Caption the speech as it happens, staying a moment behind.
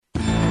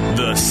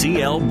The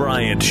C.L.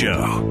 Bryant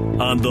Show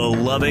on the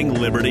Loving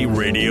Liberty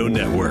Radio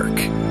Network.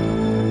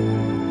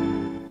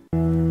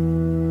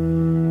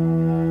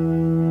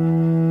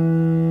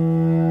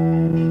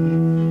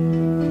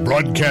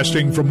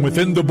 Broadcasting from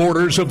within the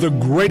borders of the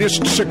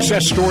greatest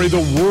success story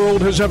the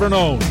world has ever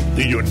known,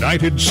 the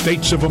United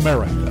States of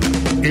America.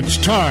 It's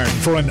time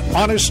for an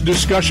honest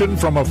discussion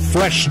from a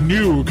fresh,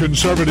 new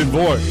conservative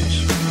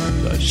voice.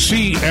 The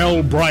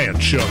C.L.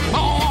 Bryant Show.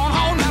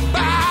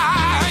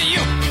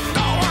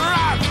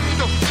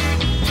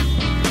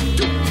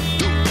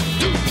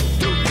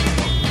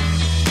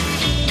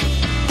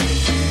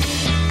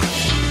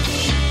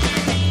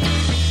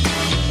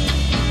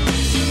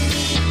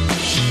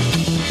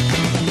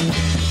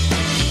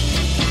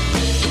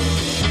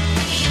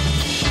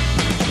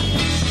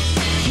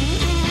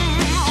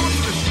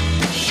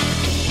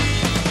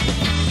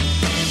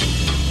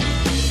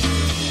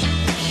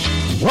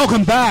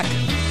 Welcome back.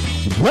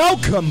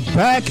 Welcome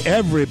back,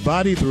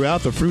 everybody,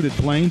 throughout the fruited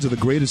plains of the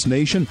greatest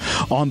nation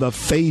on the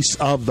face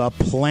of the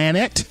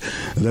planet.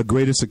 The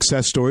greatest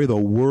success story the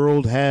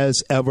world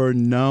has ever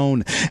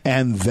known,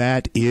 and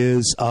that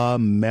is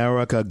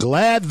America.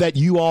 Glad that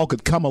you all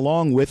could come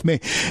along with me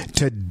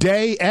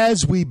today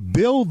as we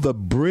build the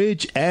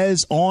bridge,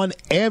 as on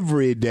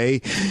every day,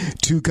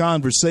 to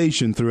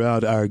conversation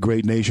throughout our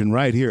great nation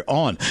right here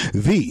on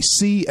the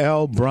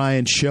C.L.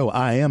 Bryant Show.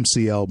 I am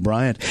C.L.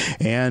 Bryant,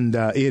 and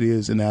it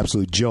is an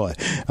absolute joy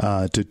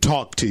to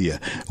talk to you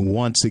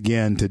once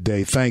again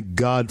today. Thank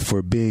God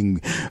for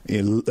being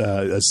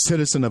a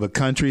citizen of a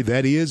country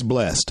that is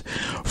blessed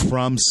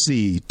from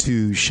sea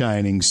to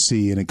shining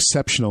sea, an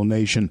exceptional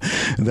nation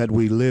that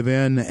we live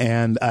in.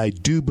 And I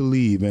do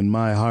believe in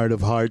my heart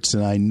of hearts,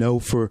 and I know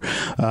for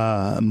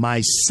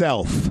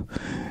myself,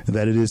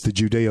 that it is the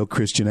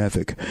Judeo-Christian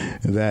ethic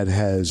that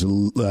has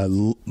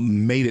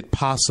made it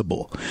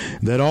possible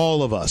that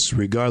all of us,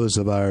 regardless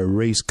of our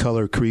race,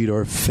 color, creed,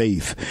 or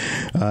faith,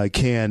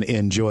 can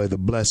enjoy the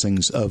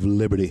blessings of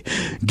liberty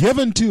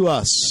given to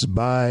us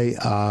by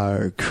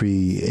our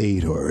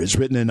Creator. It's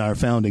written in our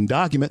founding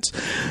documents.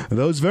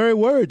 Those very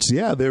words,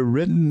 yeah, they're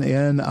written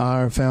in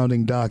our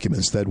founding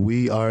documents, that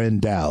we are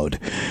endowed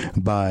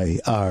by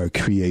our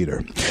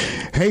Creator.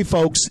 Hey,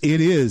 folks,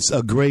 it is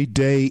a great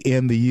day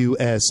in the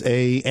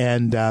USA.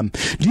 And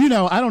do you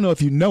know, I don't know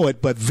if you know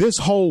it, but this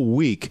whole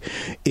week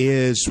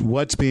is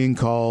what's being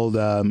called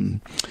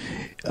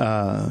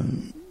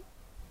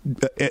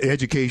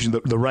education,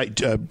 the right,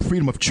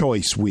 freedom of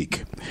choice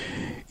week.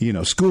 You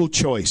know, school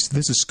choice.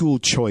 This is school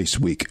choice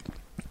week.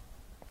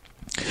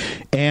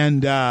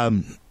 And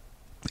the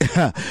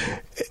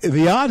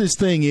oddest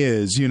thing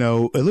is, you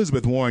know,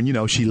 Elizabeth Warren, you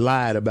know, she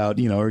lied about,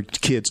 you know, her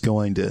kids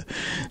going to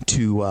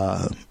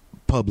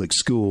public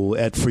school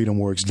at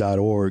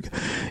freedomworks.org.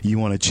 You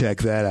want to check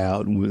that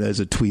out. There's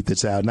a tweet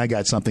that's out. And I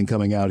got something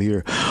coming out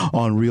here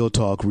on Real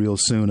Talk real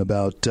soon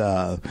about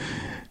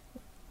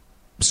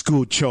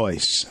school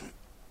choice.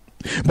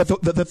 But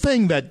the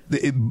thing that,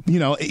 you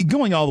know,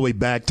 going all the way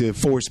back to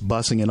forced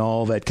busing and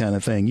all that kind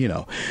of thing, you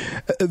know,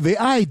 the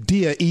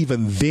idea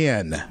even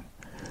then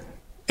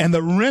and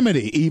the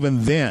remedy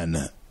even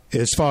then,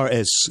 as far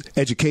as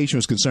education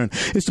was concerned,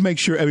 is to make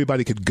sure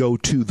everybody could go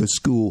to the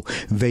school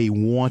they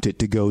wanted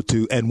to go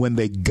to. And when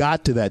they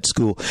got to that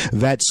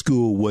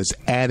school was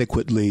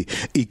adequately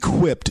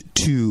equipped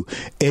to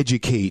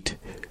educate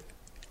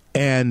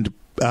and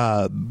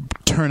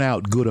turn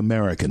out good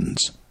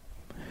Americans.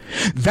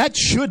 That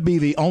should be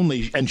the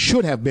only, and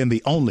should have been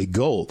the only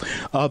goal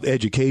of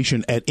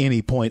education at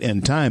any point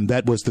in time.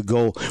 That was the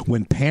goal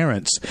when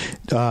parents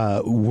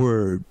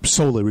were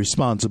solely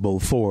responsible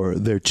for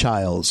their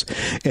child's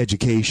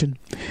education.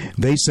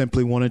 They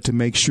simply wanted to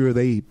make sure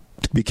they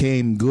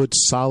became good,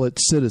 solid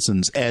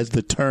citizens, as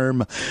the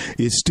term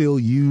is still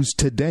used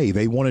today.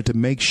 They wanted to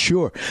make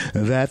sure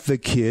that the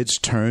kids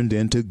turned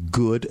into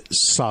good,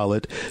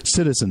 solid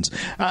citizens.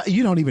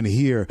 You don't even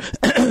hear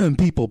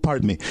people,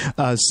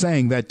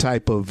 saying that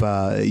type of,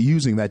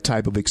 using that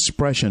type of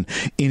expression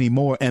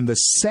anymore. And the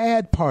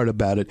sad part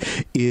about it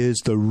is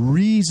the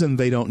reason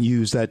they don't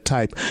use that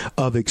type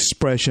of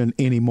expression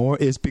anymore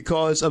is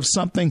because of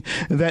something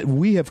that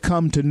we have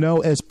come to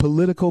know as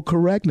political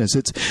correctness.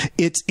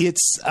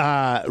 It's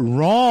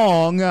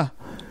wrong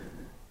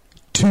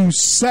to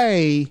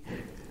say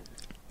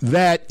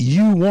that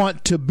you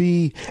want to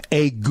be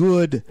a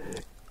good,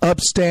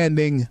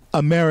 upstanding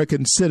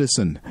American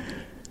citizen.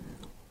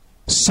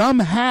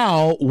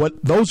 Somehow,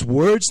 what those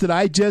words that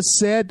I just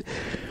said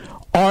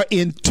are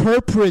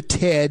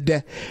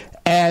interpreted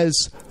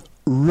as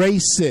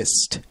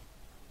racist.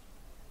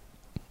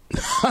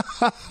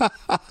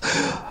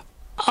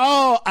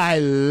 Oh, I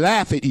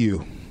laugh at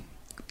you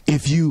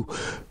if you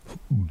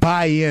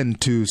buy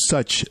into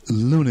such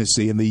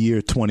lunacy in the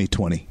year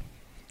 2020.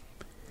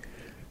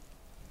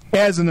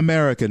 As an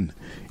American,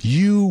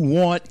 you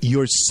want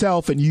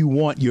yourself and you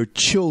want your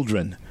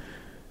children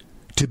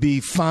to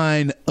be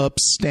fine,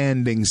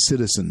 upstanding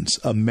citizens,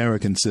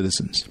 American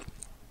citizens.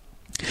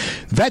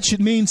 That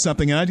should mean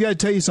something. And I got to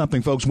tell you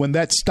something, folks. When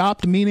that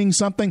stopped meaning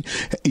something,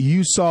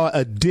 you saw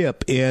a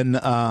dip in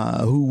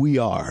who we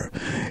are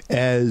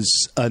as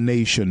a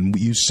nation.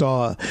 You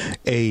saw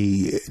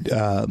a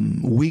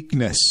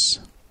weakness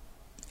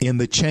in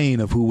the chain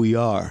of who we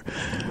are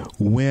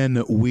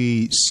when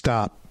we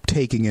stop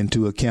taking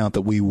into account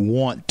that we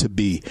want to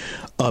be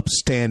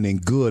upstanding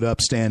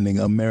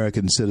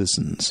American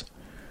citizens.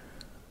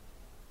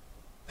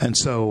 And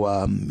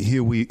so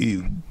here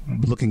we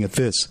looking at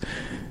this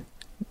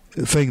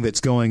thing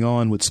that's going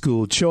on with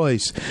school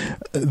choice.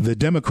 The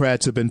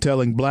Democrats have been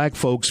telling black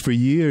folks for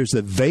years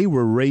that they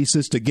were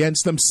racist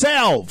against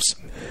themselves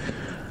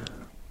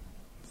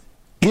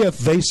if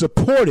they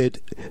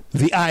supported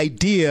the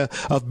idea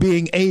of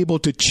being able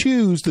to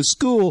choose the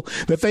school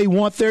that they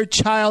want their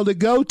child to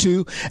go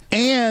to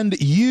and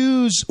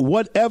use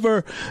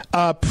whatever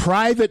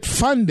private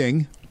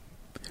funding,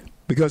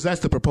 because that's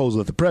the proposal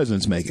that the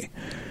president's making.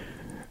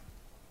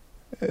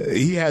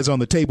 He has on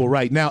the table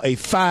right now a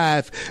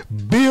 $5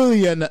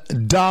 billion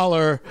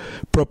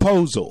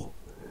proposal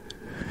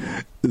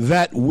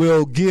that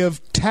will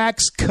give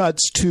tax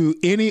cuts to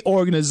any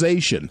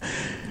organization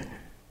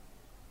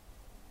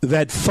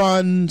that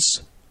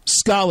funds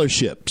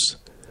scholarships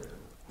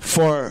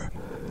for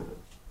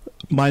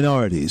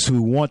minorities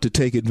who want to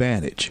take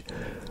advantage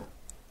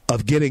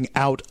of getting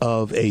out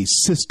of a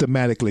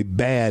systematically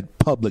bad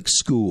public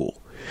school.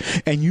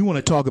 And you want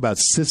to talk about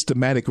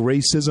systematic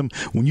racism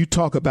when you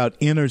talk about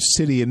inner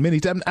city and many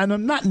times, and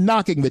I'm not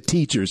knocking the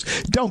teachers.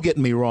 Don't get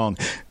me wrong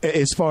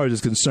as far as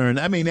it's concerned.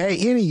 I mean,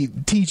 any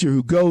teacher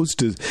who goes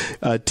to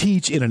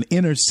teach in an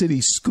inner city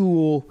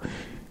school,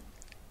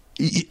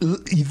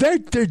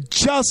 they're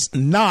just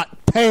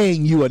not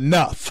paying you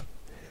enough.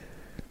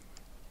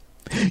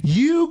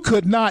 You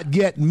could not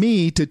get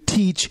me to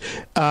teach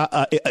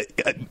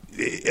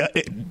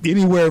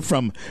anywhere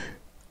from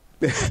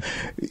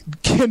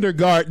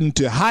kindergarten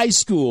to high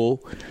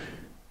school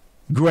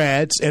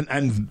grads,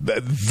 and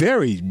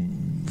very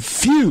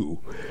few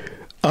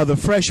of the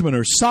freshmen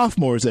or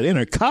sophomores that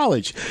enter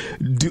college.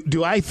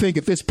 Do I think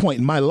at this point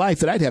in my life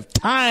that I'd have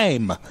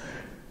time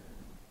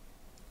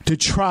to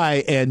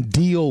try and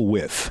deal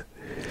with?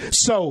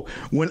 So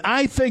when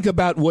I think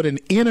about what an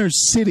inner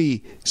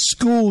city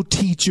school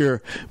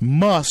teacher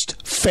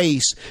must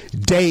face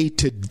day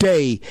to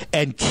day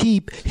and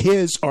keep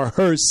his or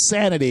her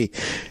sanity,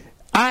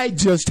 I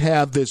just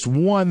have this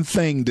one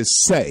thing to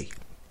say.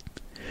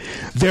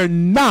 They're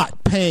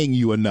not paying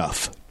you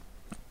enough.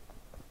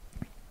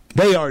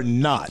 They are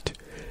not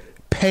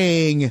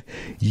paying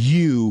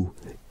you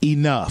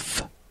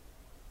enough.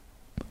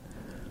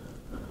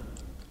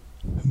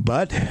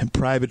 But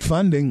private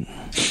funding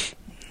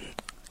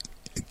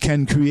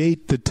can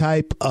create the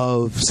type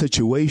of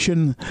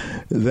situation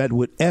that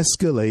would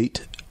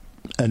escalate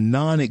a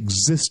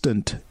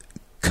non-existent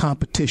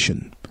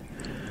competition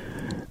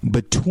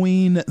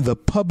between the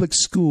public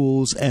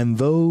schools and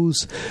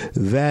those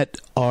that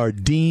are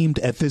deemed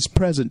at this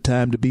present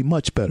time to be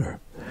much better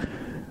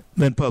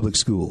than public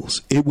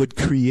schools. It would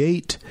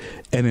create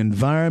an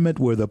environment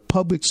where the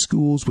public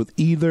schools would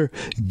either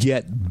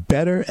get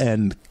better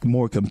and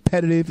more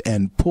competitive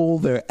and pull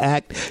their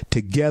act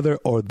together,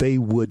 or they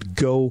would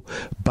go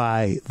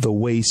by the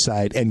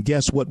wayside. And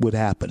guess what would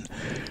happen?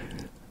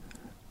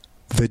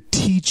 The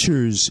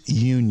teachers'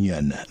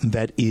 union,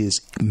 that is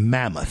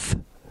mammoth,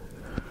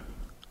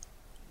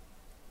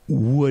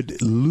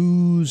 would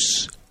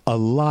lose a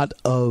lot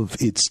of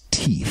its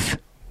teeth,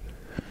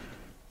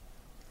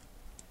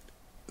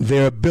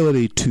 their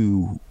ability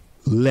to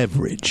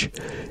leverage,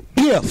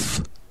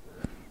 if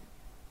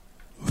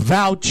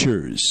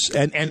vouchers,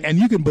 and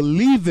you can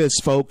believe this,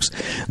 folks,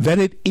 that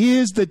it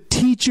is the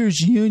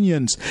teachers'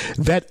 unions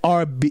that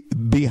are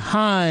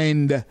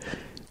behind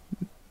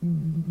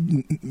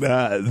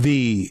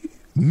the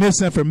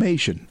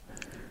misinformation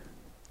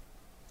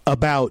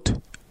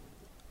about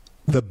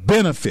the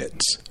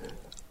benefits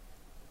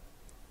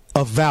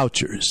of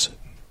vouchers.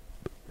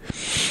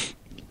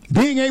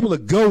 Being able to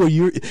go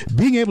where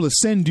being able to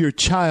send your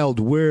child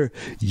where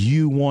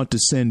you want to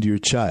send your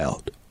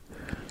child.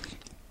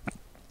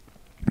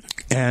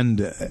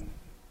 And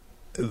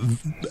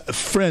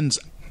friends,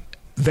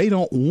 they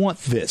don't want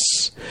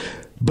this.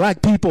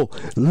 Black people,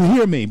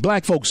 hear me.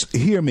 Black folks,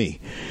 hear me.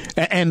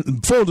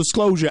 And full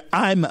disclosure,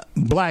 I'm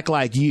black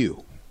like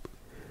you.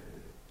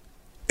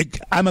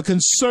 I'm a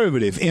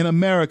conservative in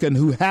America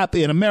who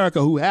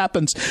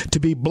happens to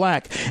be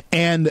black,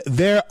 and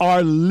there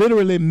are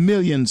literally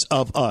millions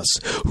of us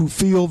who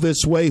feel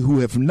this way, who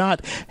have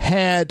not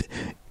had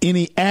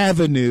any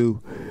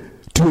avenue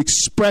to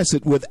express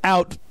it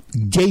without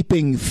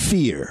gaping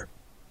fear.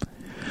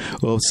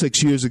 Well,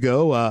 6 years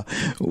ago,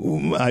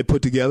 I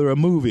put together a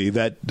movie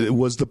that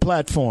was the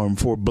platform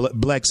for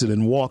Blexit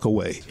and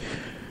Walkaway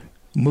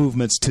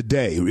movements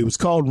today. It was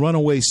called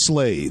Runaway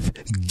Slave.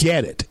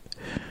 Get it.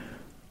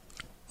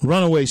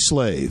 Runaway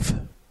Slave.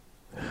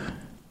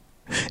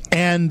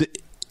 And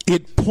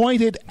it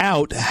pointed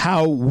out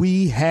how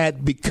we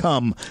had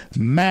become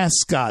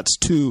mascots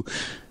to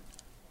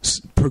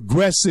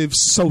progressive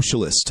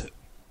socialist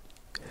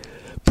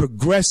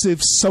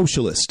progressive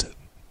socialists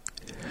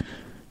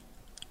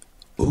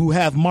who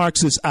have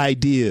Marxist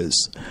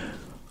ideas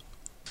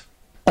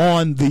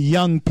on the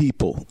young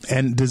people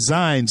and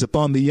designs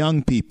upon the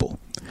young people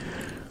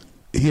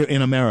here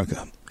in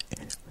America.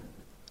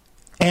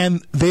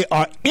 And they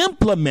are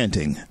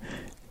implementing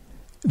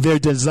their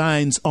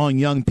designs on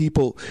young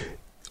people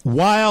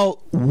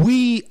while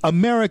we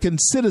American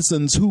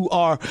citizens who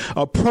are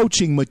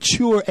approaching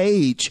mature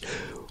age,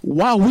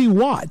 while we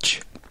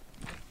watch.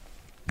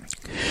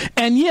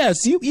 And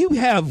yes, you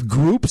have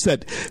groups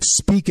that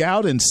speak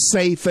out and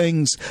say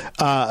things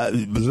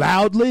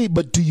loudly,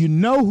 but do you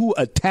know who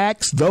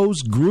attacks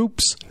those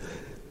groups?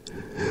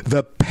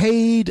 The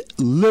paid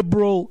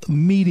liberal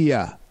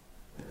media,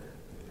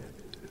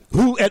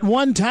 who at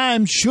one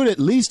time should at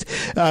least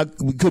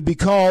could be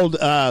called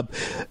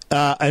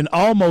an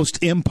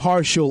almost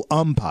impartial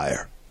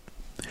umpire.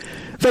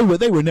 They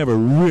were never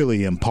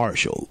really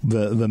impartial.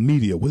 The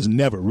media was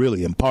never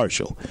really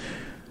impartial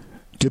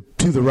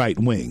to the right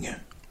wing.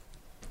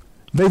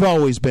 They've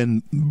always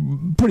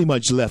been pretty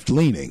much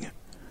left-leaning.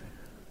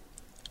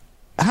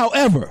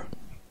 However,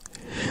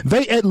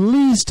 they at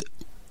least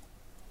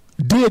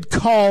did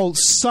call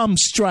some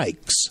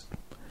strikes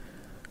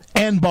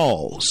and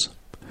balls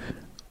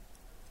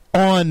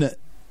on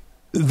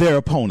their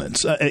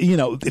opponents,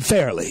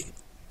 fairly.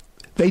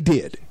 They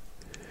did.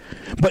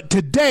 But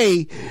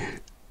today,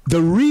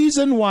 the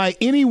reason why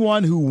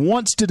anyone who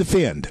wants to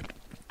defend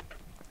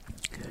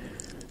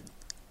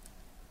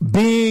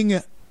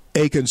being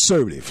a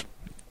conservative,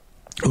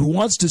 who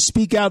wants to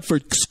speak out for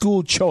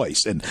school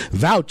choice and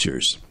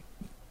vouchers,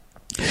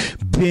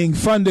 being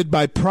funded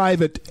by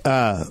private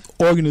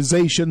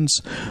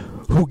organizations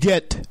who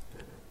get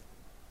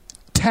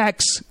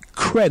tax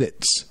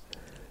credits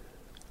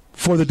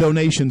for the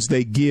donations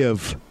they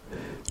give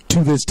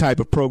to this type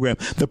of program.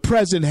 The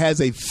president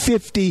has a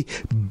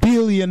 $50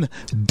 billion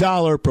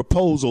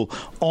proposal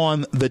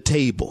on the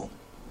table.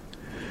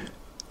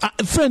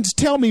 Friends,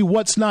 tell me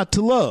what's not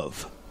to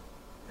love.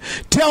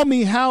 Tell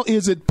me, how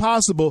is it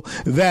possible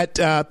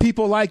that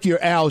people like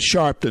your Al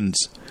Sharptons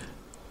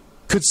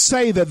could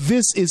say that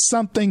this is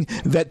something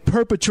that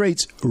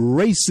perpetrates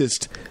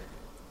racist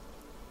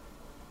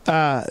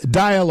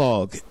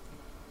dialogue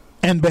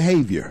and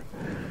behavior?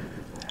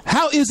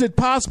 How is it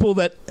possible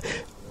that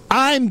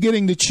I'm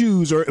getting to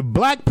choose, or a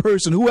black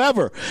person,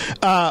 whoever,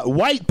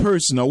 white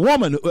person, a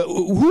woman,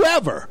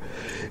 whoever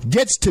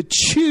gets to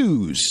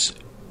choose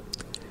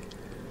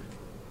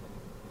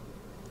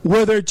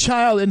where their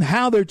child and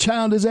how their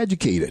child is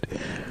educated?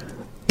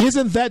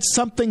 Isn't that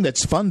something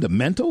that's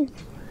fundamental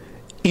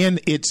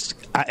in its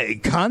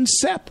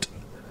concept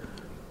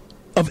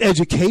of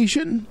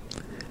education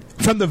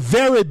from the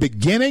very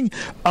beginning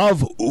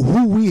of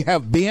who we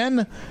have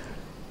been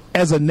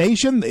as a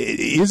nation?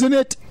 Isn't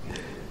it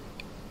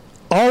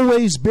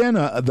always been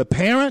the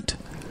parent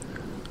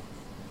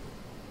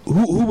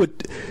who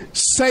would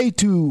say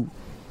to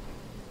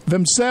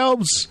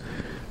themselves,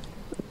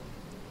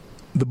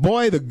 the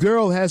boy, the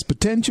girl has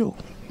potential.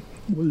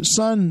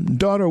 Son,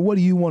 daughter, what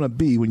do you want to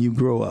be when you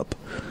grow up?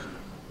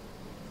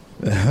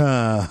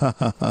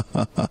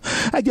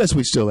 I guess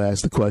we still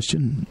ask the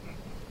question.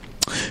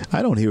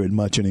 I don't hear it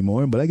much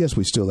anymore, but I guess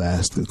we still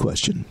ask the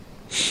question.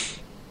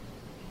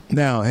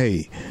 Now,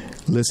 hey,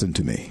 listen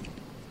to me.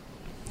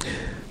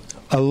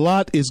 A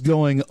lot is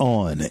going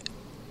on.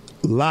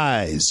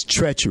 Lies,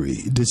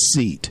 treachery,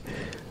 deceit.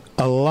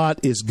 A lot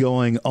is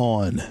going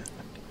on.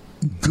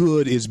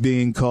 Good is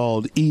being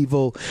called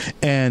evil,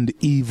 and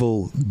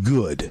evil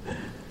good.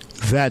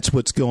 That's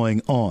what's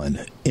going on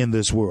in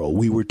this world.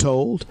 We were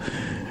told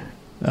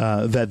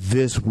that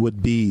this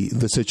would be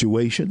the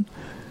situation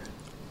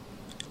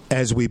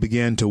as we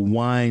began to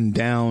wind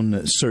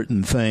down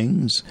certain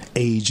things,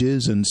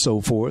 ages and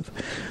so forth,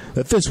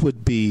 that this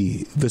would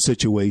be the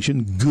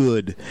situation,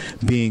 good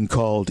being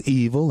called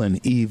evil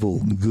and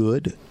evil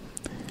good,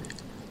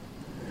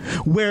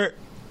 where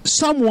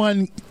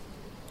someone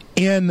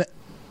in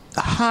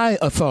high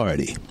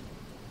authority,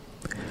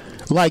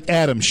 like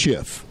Adam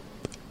Schiff,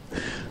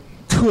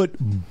 could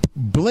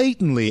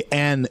blatantly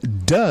and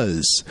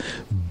does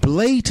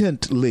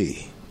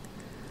blatantly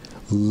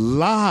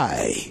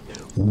lie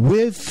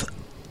with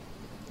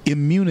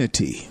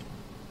immunity.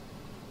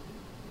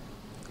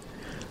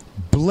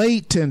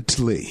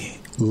 Blatantly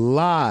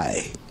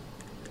lie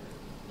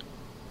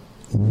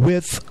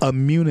with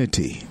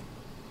immunity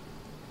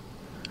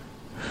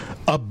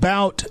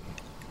about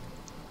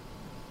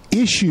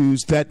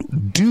issues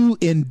that do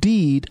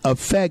indeed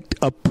affect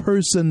a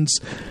person's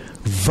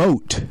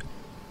vote,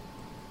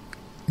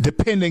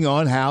 depending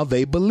on how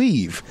they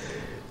believe.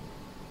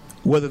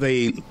 Whether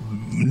they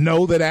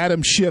know that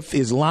Adam Schiff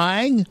is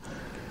lying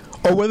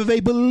or whether they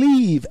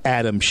believe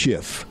Adam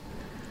Schiff.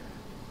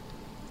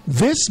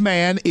 This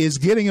man is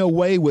getting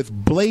away with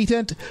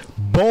blatant,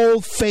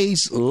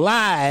 bold-faced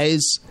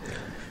lies,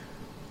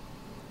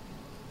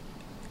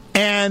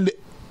 and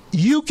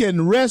you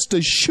can rest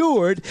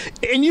assured,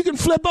 and you can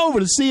flip over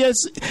to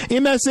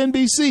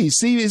MSNBC,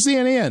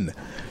 CNN,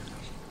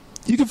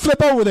 You can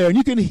flip over there and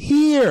you can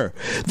hear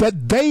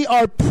that they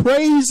are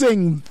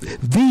praising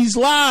these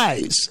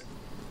lies.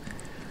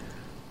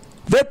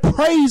 They're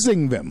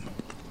praising them.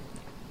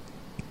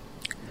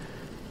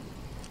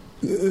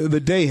 The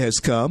day has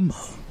come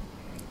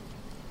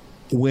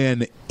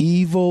when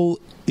evil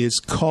is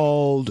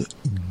called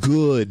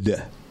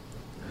good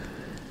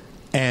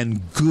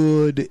and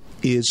good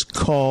is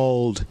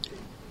called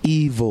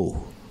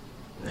evil.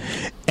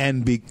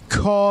 And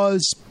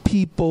because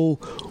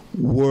people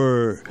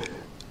were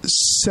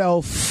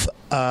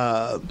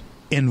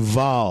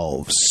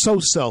self-involved, so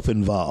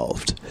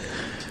self-involved,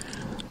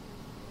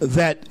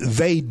 that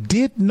they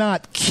did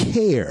not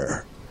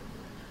care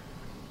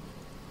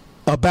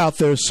about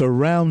their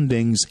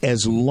surroundings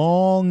as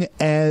long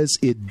as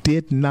it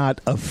did not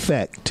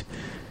affect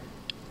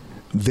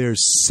their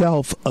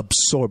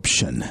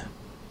self-absorption.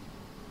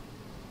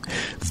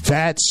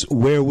 That's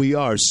where we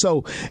are.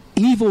 So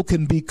evil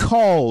can be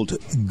called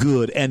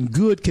good and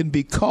good can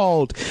be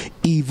called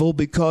evil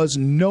because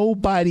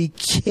nobody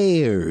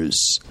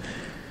cares.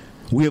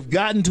 We have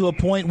gotten to a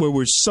point where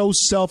we're so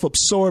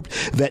self-absorbed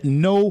that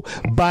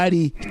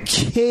nobody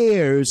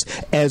cares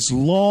as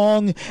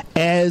long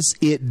as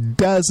it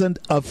doesn't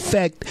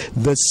affect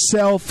the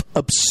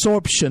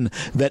self-absorption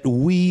that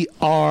we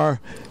are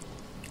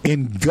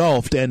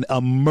engulfed and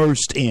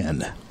immersed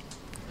in.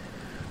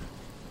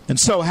 And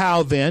so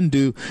how then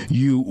do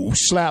you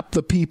slap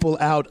the people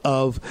out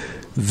of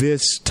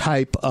this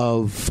type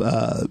of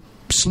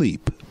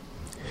sleep?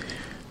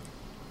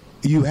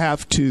 You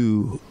have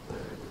to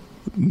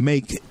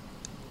make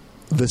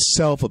the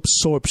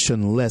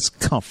self-absorption less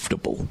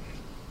comfortable.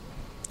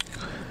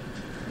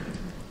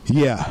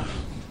 Yeah.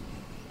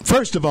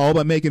 First of all,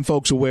 by making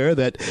folks aware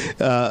that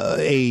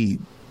a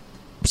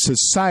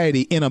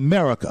society in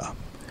America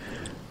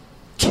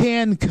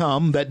can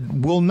come that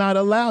will not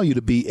allow you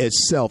to be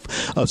as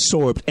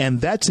self-absorbed.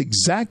 And that's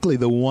exactly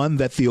the one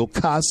that the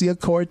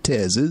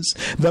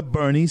Ocasio-Cortezes, the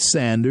Bernie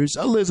Sanders,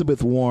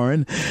 Elizabeth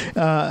Warren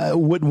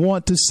would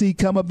want to see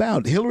come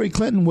about. Hillary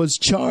Clinton was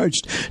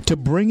charged to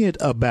bring it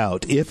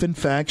about if, in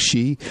fact,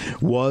 she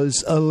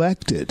was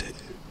elected.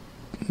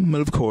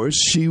 But, of course,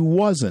 she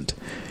wasn't.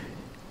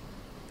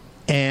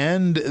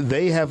 And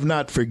they have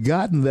not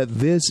forgotten that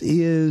this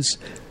is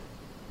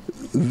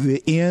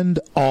the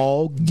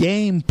end-all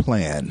game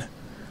plan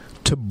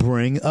to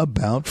bring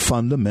about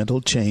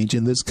fundamental change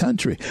in this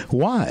country.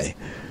 Why?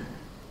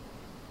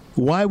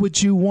 Why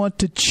would you want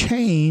to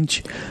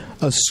change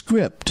a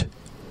script,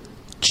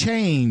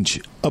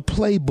 change a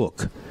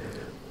playbook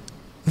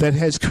that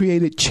has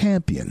created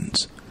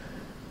champions,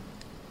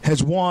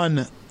 has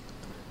won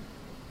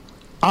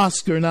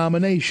Oscar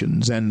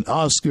nominations and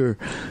Oscar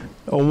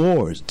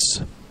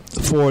awards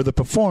for the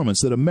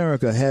performance that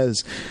America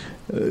has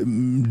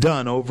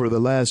done over the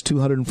last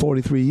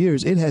 243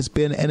 years? It has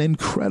been an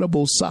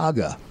incredible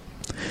saga.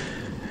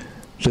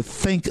 To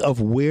think of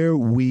where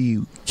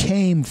we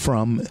came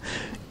from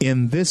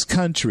in this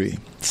country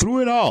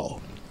through it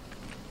all,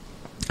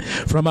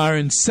 from our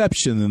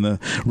inception in the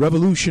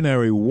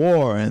Revolutionary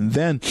War and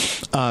then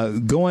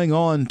going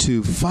on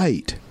to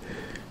fight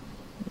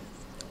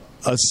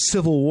a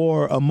civil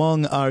war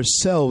among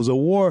ourselves, a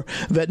war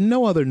that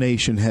no other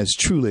nation has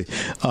truly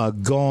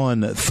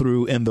gone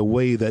through in the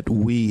way that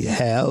we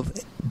have,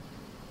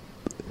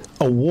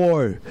 a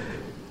war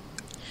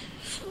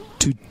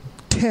to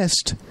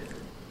test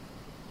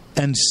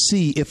and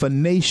see if a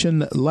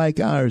nation like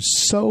ours,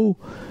 so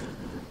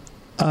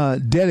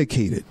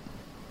dedicated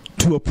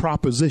to a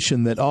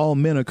proposition that all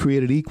men are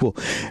created equal,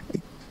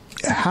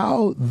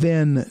 how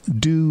then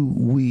do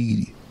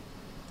we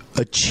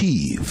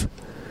achieve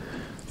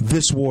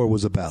this war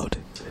was about?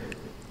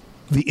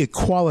 The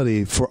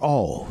equality for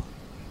all,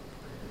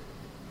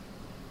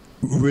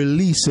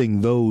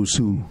 releasing those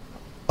who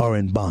are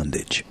in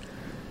bondage,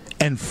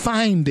 and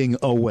finding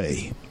a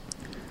way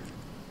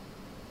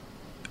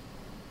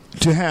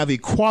to have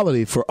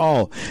equality for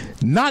all,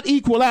 not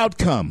equal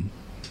outcome.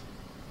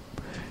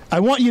 I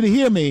want you to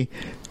hear me.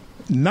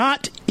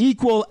 Not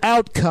equal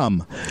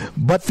outcome,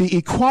 but the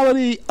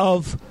equality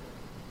of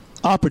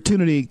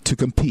opportunity to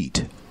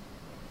compete.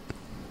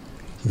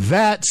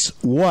 That's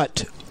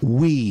what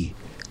we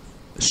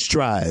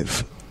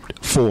strive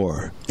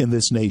for in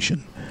this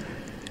nation.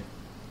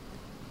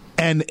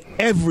 And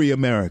every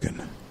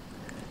American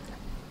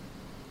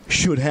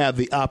should have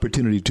the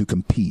opportunity to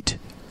compete.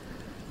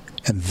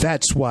 And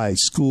that's why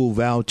school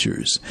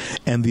vouchers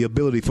and the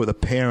ability for the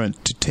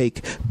parent to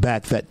take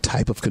back that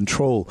type of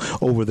control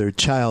over their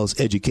child's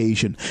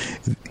education,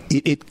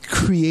 it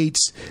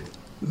creates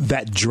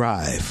that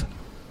drive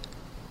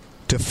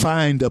to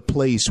find a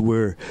place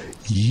where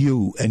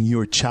you and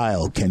your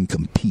child can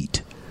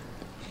compete.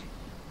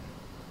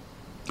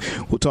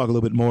 We'll talk a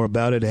little bit more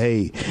about it.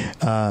 Hey,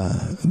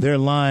 they're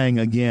lying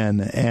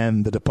again,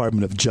 and the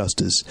Department of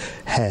Justice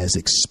has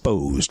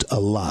exposed a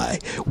lie.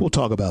 We'll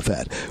talk about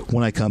that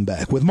when I come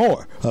back with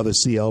more of the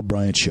C.L.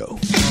 Bryant Show.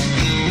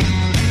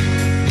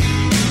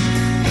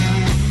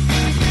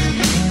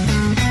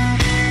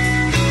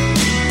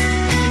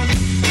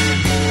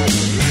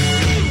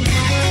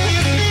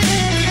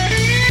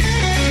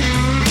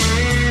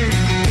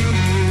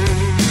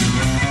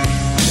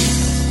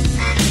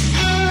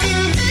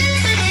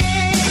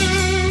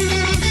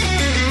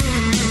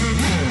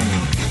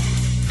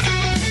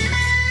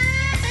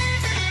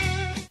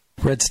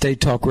 Red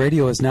State Talk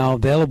Radio is now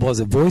available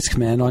as a voice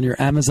command on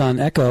your Amazon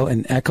Echo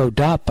and Echo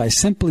Dot by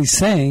simply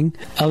saying,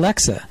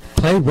 Alexa,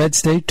 play Red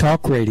State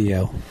Talk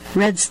Radio.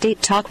 Red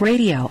State Talk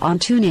Radio on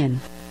TuneIn.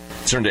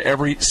 Concern to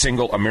every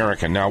single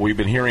American. Now, we've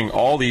been hearing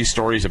all these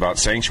stories about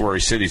sanctuary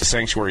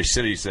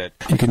cities that...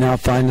 You can now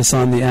find us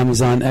on the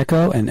Amazon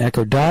Echo and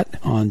Echo Dot,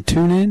 on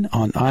TuneIn,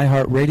 on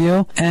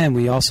iHeartRadio, and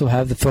we also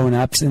have the phone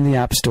apps in the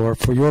App Store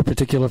for your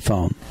particular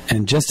phone.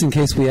 And just in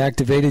case we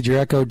activated your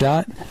Echo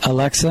Dot,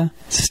 Alexa,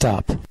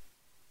 stop.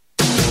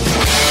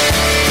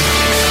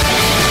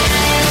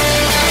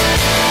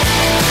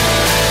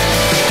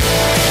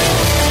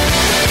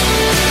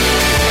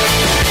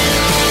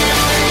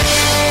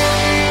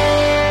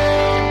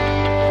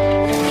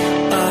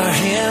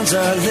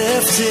 Are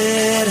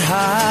lifted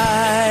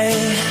high.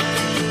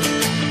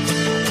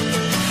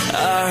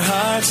 Our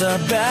hearts are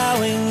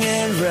bowing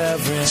in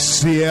reverence.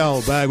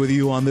 CL back with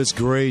you on this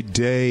great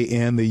day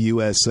in the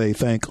USA.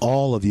 Thank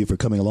all of you for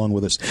coming along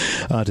with us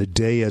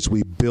today as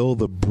we build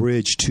the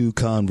bridge to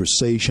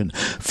conversation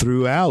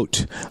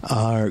throughout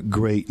our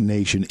great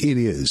nation. It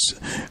is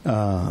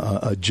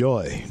a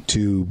joy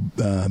to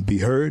be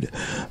heard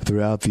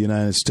throughout the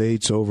United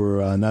States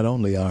over not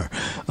only our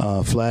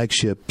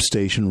flagship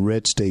station,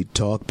 Red State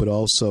Talk, but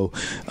also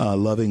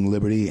Loving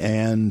Liberty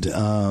and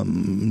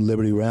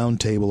Liberty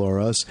Roundtable, or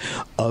us,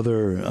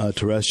 other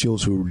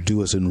terrestrials who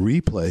do us in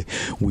replay.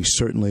 We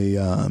certainly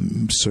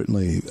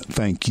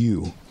thank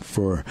you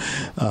for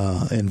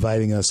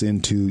inviting us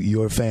into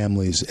your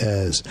families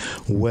as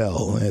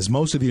well. As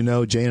most of you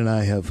know, Jane and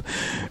I have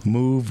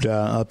moved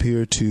up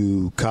here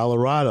to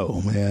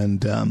Colorado,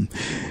 and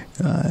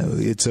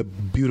it's a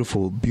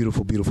beautiful,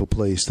 beautiful, beautiful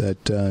place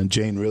that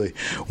Jane really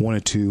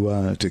wanted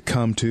to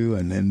come to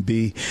and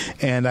be.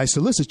 And I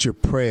solicit your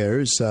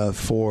prayers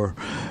for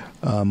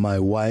my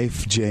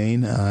wife,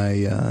 Jane.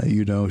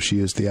 She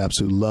is the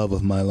absolute love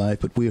of my life,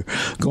 but we're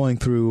going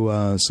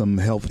through some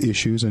health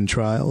issues and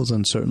trials,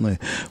 and certainly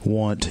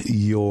want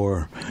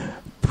your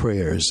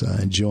prayers.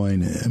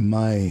 Join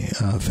my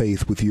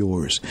faith with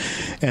yours.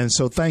 And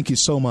so thank you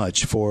so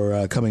much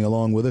for coming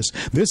along with us.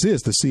 This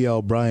is the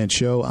C.L. Bryant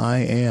Show. I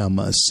am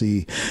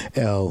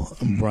C.L.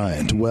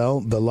 Bryant. Well,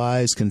 the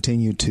lies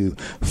continue to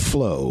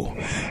flow.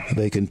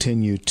 They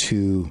continue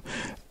to...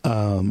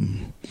 they're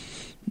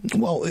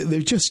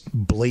just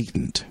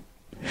blatant.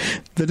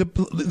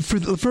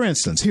 For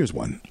instance, here's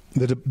one.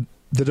 The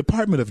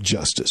Department of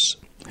Justice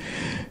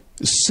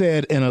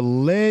said an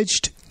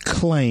alleged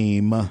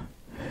claim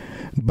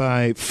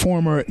by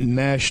former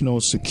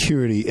National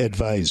Security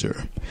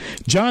Advisor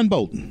John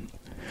Bolton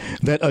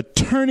that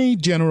Attorney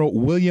General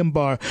William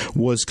Barr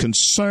was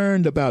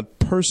concerned about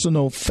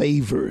personal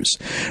favors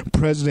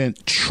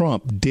President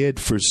Trump did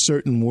for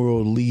certain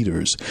world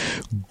leaders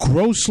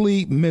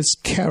grossly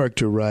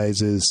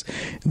mischaracterizes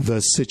the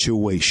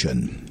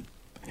situation.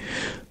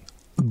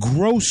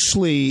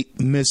 Grossly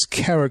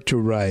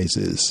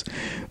mischaracterizes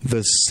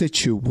the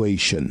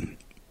situation.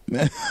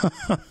 In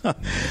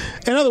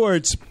other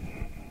words,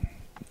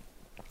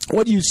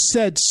 what you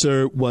said,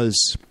 sir,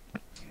 was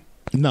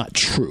not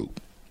true.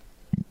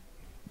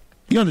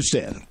 You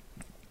understand?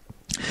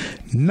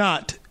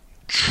 Not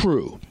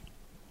true.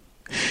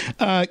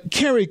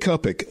 Kerry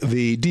Kupik,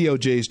 the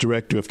DOJ's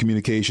Director of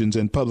Communications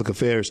and Public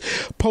Affairs,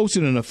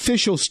 posted an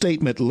official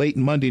statement late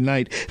Monday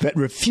night that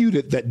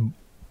refuted that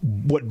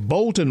what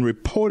Bolton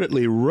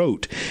reportedly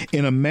wrote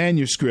in a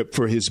manuscript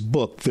for his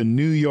book, The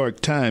New York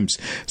Times,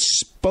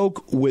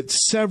 spoke with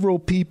several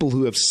people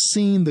who have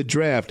seen the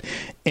draft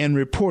and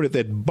reported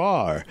that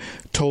Barr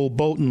told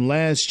Bolton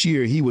last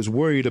year he was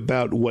worried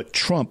about what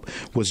Trump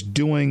was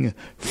doing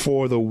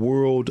for the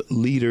world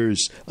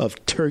leaders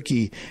of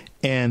Turkey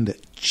and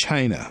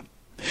China.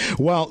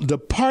 While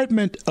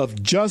Department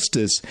of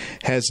Justice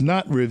has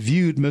not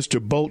reviewed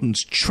Mr.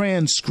 Bolton's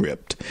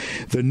transcript,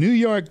 the New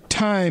York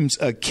Times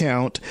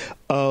account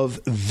of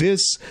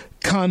this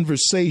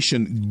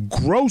conversation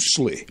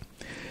grossly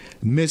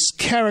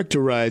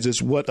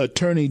mischaracterizes what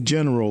Attorney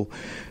General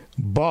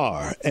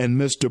Barr and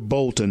Mr.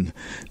 Bolton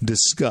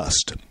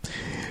discussed.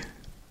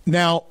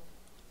 Now,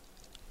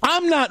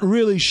 I'm not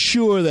really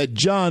sure that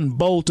John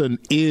Bolton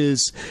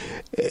has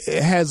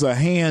a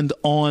hand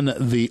on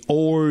the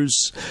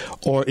oars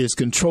or is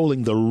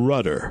controlling the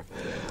rudder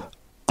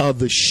of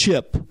the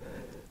ship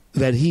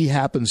that he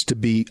happens to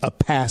be a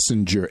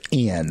passenger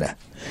in.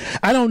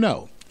 I don't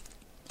know.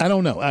 I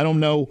don't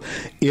know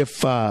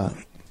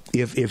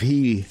if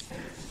he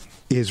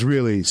is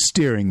really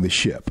steering the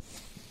ship.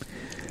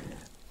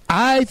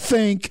 I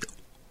think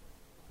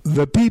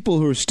the people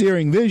who are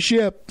steering this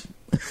ship,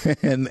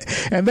 and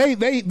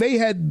they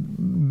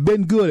had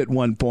been good at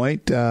one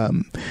point,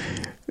 the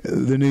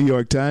New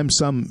York Times,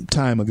 some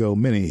time ago,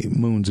 many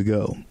moons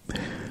ago.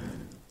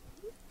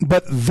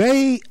 But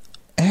they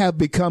have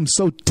become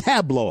so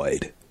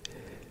tabloid.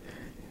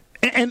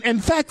 And in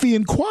fact, the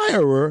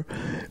Inquirer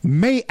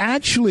may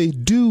actually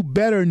do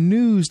better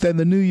news than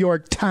the New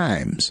York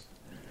Times.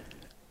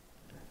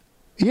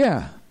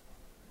 Yeah.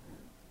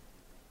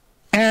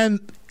 And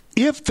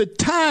if the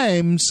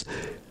Times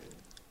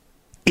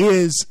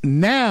is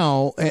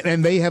now,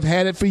 and they have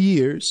had it for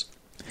years,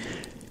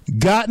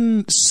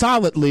 gotten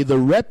solidly the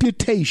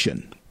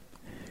reputation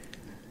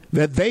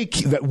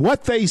that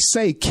what they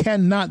say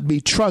cannot be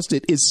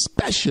trusted,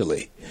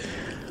 especially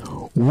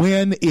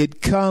when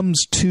it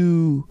comes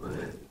to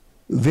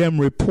them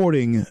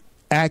reporting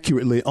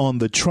accurately on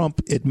the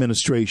Trump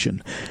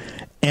administration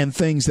and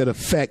things that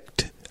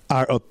affect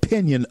our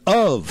opinion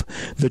of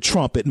the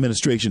Trump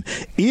administration.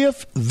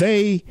 If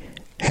they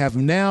have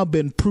now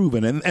been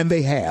proven, and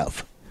they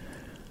have,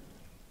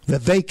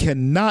 that they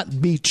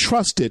cannot be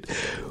trusted,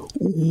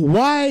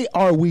 why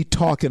are we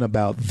talking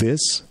about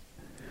this?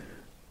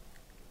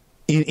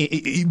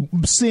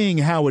 Seeing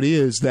how it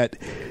is that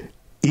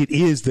it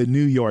is the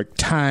New York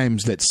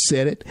Times that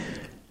said it.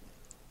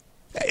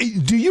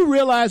 Do you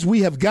realize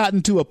we have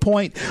gotten to a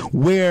point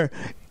where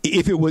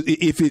if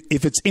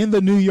it's in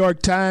the New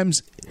York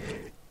Times,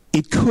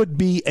 it could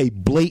be a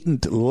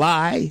blatant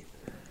lie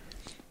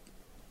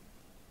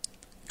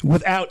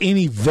without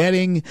any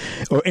vetting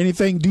or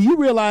anything? Do you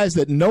realize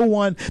that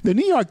the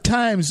New York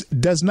Times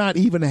does not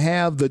even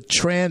have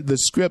the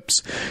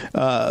scripts?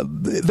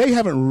 They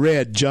haven't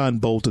read John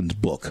Bolton's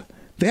book.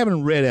 They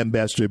haven't read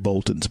Ambassador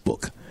Bolton's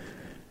book.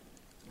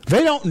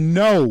 They don't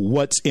know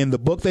what's in the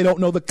book. They don't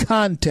know the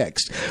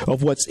context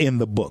of what's in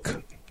the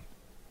book.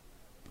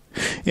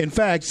 In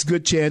fact, it's a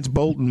good chance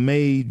Bolton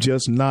may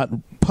just not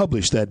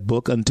publish that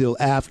book until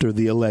after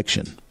the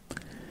election.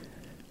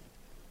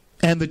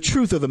 And the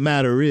truth of the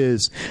matter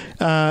is,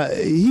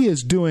 he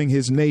is doing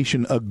his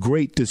nation a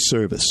great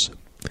disservice.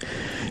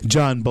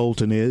 John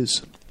Bolton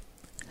is.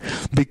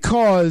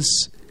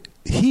 Because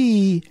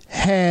he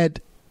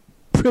had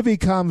privy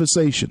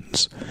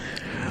conversations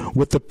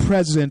with the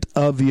President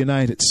of the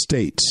United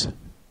States.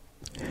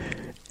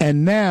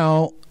 And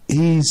now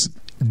he's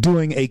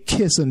doing a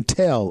kiss and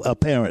tell,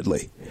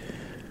 apparently.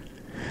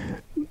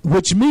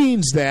 Which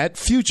means that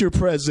future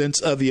presidents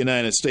of the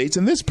United States,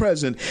 and this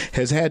president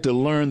has had to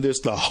learn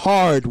this the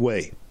hard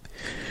way,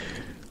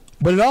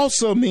 but it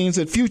also means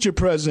that future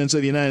presidents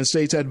of the United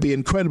States had to be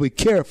incredibly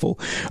careful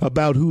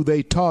about who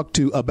they talk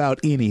to about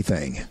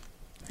anything,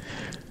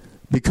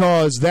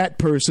 because that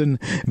person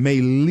may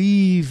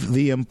leave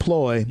the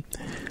employ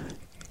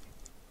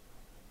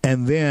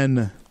and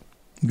then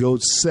go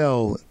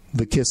sell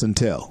the kiss and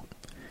tell.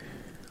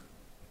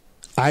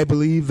 I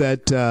believe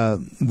that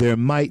there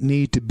might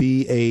need to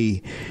be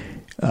a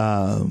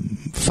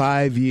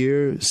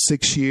 5-year,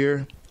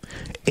 6-year,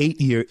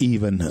 8-year,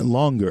 even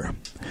longer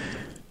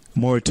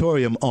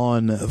moratorium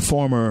on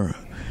former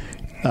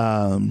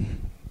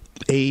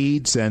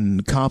aides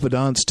and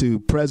confidants to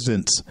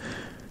presidents.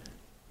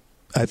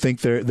 I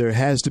think there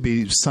has to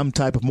be some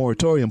type of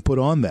moratorium put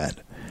on that,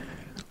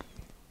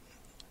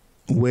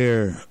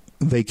 where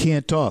they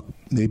can't talk.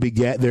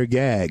 They're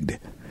gagged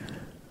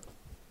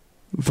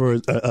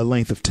for a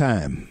length of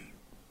time.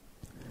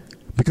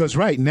 Because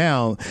right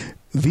now,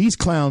 these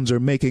clowns are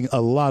making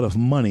a lot of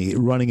money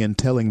running and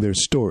telling their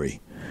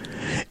story,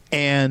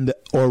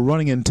 or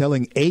running and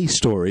telling a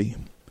story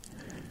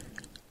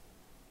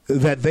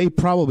that they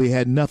probably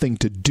had nothing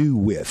to do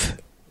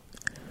with.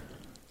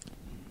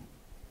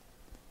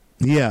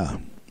 Yeah.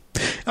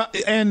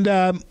 And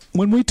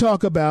when we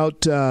talk about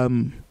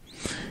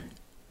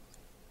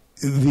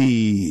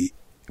the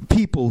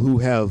people who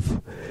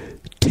have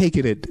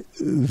taken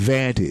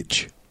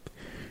advantage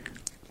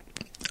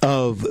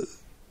of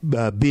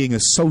being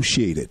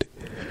associated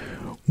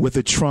with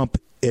the Trump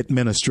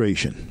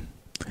administration,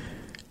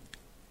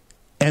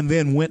 and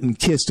then went and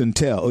kissed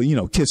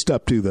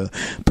up to the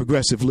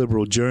progressive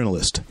liberal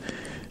journalist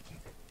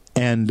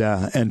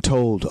and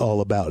told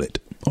all about it,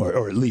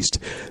 or at least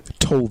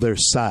told their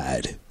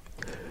side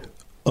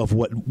of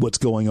what's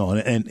going on,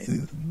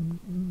 and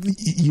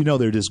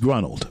they're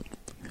disgruntled.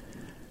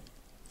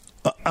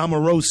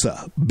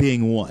 Omarosa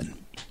being one.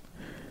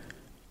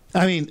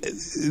 I mean,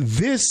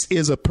 this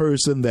is a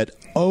person that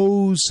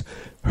owes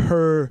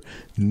her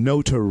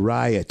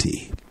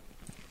notoriety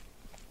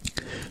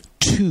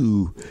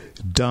to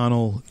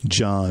Donald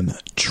John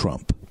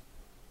Trump.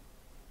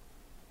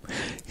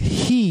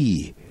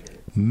 He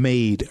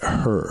made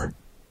her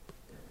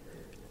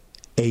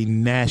a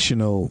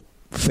national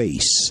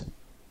face.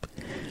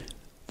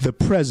 The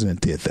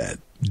president did that.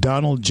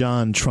 Donald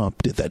John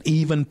Trump did that,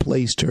 even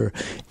placed her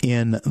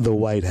in the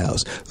White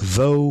House,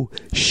 though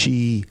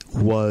she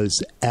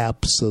was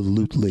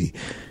absolutely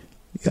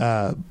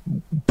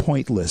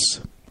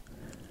pointless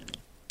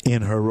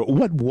in her role.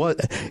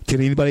 What can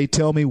anybody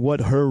tell me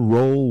what her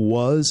role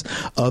was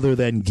other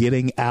than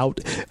getting out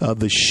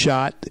of the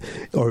shot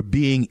or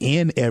being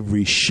in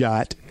every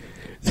shot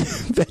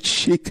that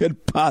she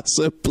could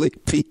possibly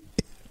be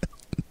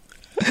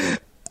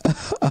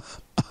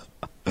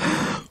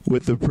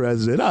with the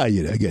president? I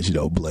guess you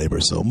don't blame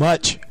her so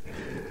much.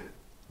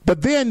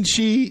 But then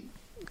she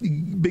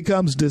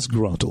becomes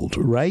disgruntled,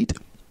 right?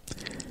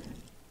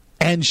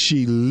 And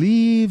she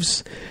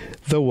leaves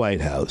the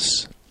White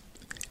House,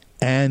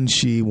 and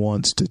she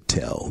wants to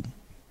tell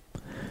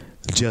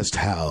just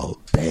how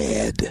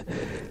bad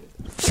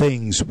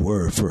things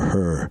were for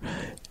her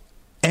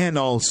and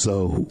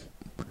also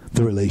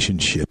the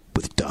relationship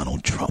with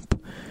Donald Trump.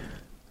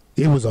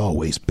 It was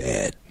always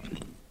bad.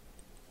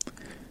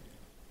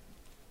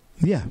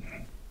 Yeah.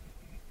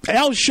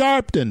 Al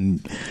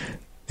Sharpton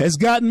has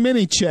gotten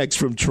many checks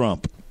from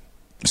Trump.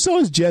 So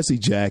has Jesse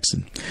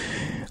Jackson.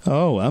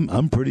 Oh,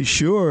 I'm pretty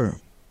sure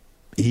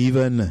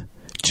even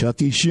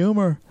Chucky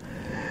Schumer,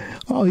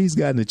 he's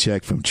gotten a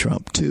check from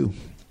Trump too.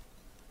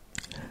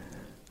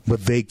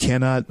 But they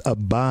cannot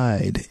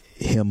abide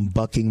him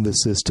bucking the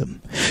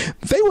system.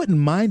 They wouldn't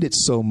mind it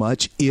so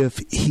much if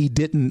he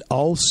didn't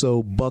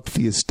also buck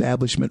the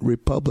establishment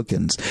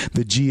Republicans,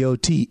 the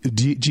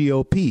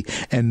GOP,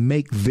 and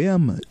make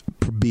them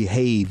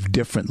behave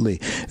differently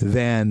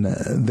than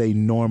they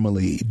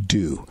normally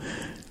do.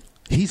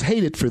 He's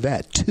hated for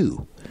that,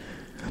 too.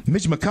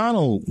 Mitch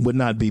McConnell would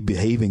not be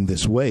behaving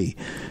this way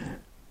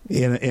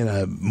in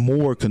a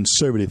more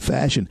conservative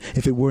fashion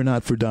if it were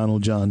not for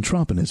Donald John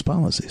Trump and his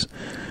policies.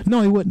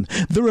 No, he wouldn't.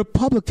 The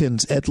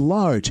Republicans at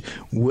large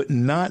would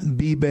not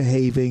be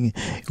behaving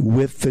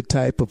with the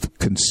type of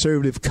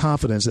conservative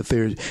confidence that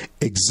they're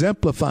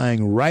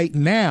exemplifying right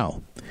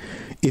now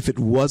if it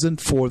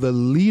wasn't for the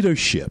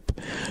leadership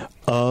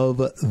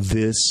of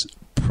this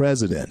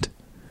president.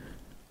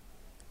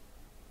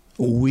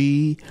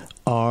 We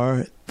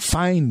are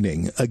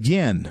finding,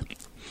 again,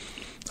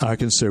 our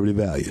conservative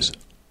values.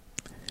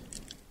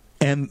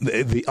 And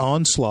the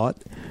onslaught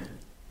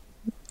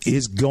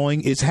is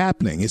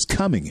happening, it's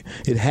coming.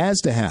 It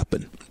has to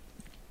happen.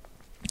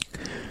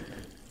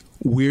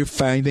 We're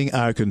finding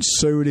our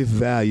conservative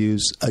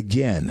values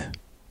again.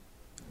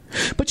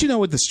 But you know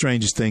what the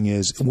strangest thing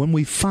is? When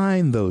we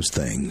find those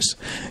things,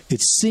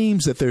 it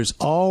seems that there's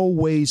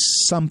always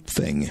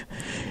something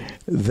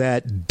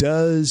that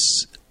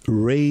does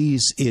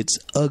raise its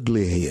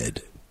ugly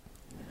head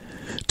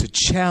to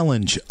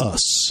challenge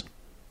us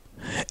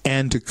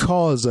and to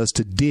cause us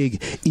to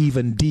dig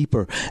even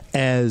deeper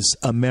as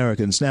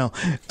Americans. Now,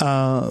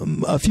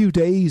 a few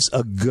days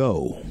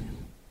ago,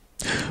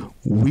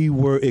 we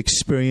were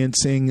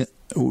experiencing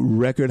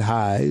record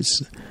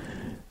highs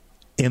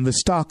in the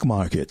stock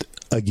market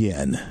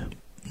again,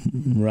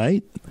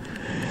 right?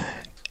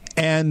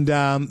 And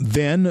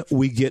then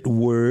we get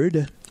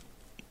word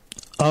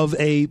of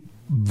a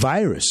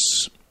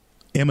virus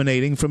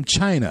emanating from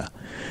China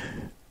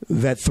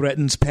that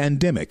threatens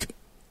pandemic.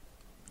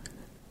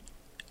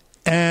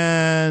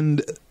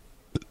 And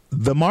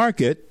the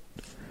market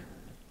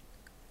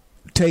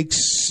takes,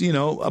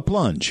 a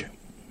plunge.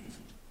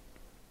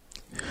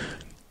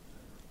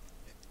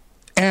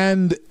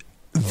 And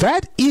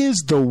that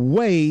is the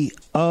way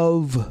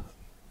of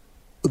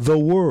the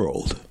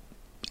world.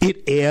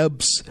 It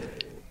ebbs,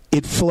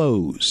 it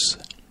flows.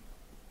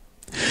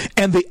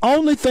 And the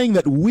only thing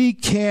that we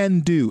can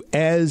do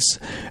as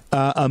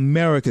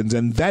Americans,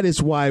 and that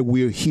is why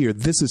we're here,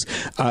 this is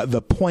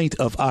the point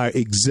of our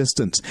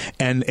existence.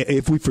 And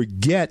if we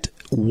forget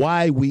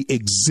why we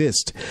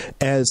exist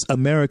as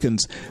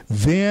Americans,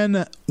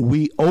 then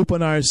we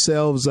open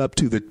ourselves up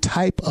to the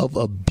type of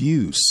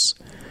abuse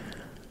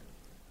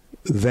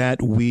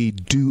that we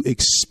do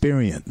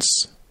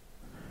experience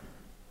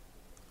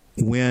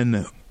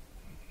when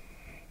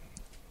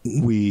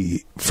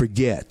we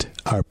forget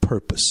our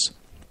purpose.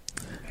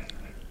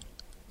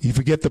 You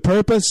forget the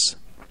purpose,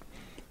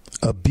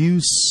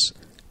 abuse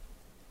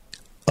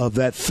of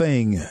that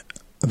thing,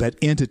 that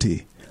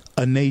entity,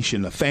 a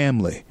nation, a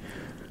family,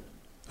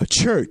 a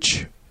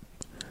church,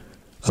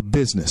 a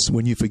business.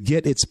 When you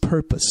forget its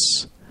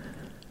purpose,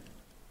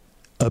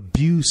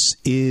 abuse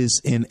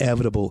is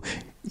inevitable.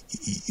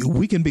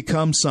 We can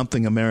become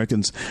something,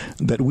 Americans,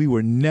 that we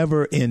were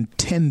never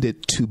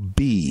intended to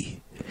be.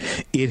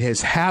 It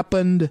has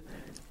happened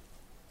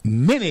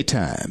many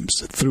times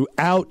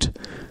throughout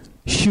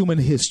human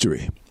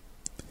history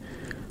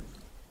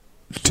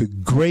to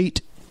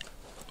great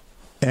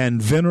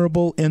and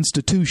venerable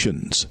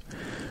institutions,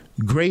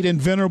 great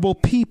and venerable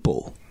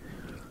people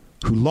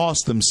who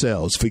lost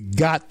themselves,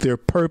 forgot their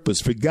purpose,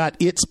 forgot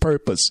its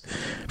purpose,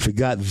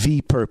 forgot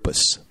the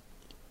purpose.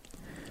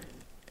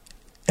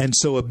 And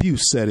so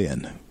abuse set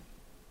in.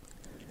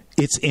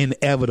 It's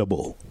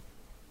inevitable.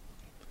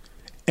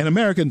 And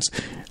Americans,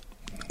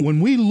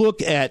 when we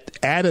look at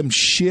Adam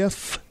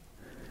Schiff,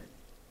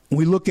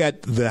 we look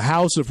at the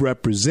House of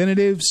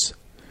Representatives,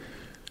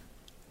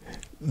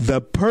 the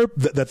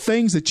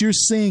things that you're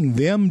seeing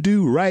them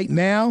do right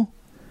now,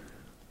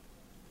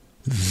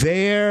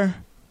 that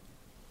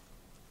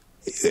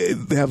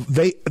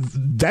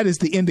is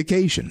the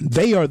indication.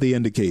 They are the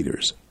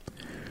indicators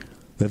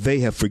that they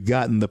have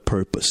forgotten the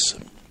purpose.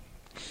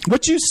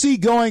 What you see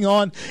going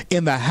on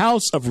in the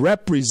House of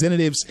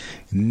Representatives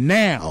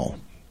now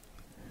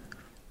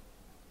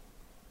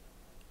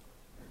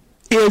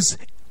is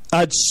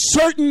a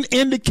certain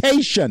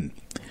indication,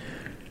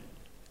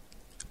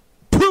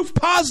 proof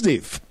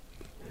positive,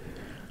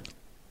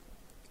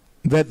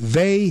 that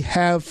they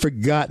have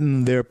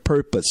forgotten their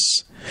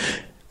purpose.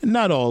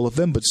 Not all of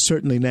them, but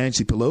certainly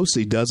Nancy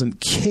Pelosi doesn't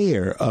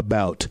care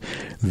about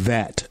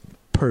that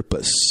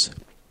purpose.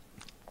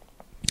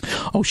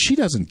 Oh, she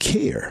doesn't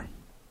care.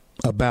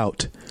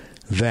 about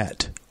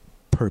that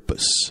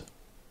purpose.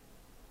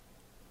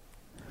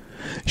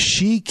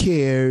 She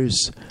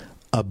cares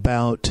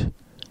about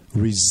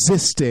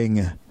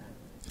resisting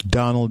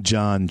Donald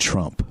John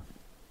Trump.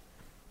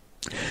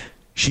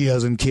 She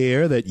doesn't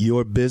care that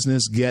your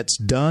business gets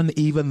done,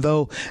 even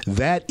though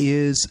that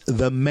is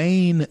the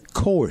main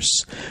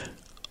course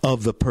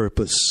of the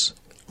purpose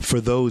for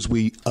those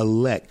we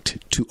elect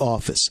to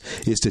office,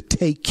 is to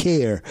take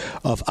care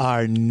of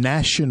our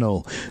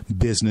national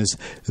business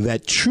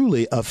that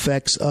truly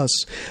affects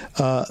us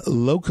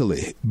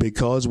locally,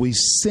 because we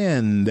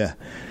send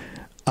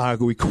our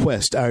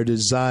requests, our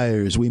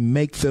desires. We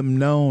make them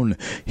known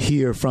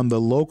here from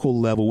the local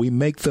level. We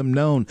make them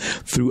known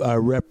through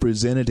our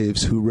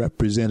representatives who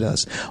represent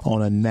us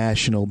on a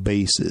national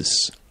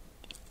basis.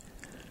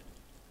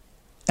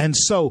 And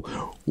so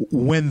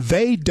when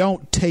they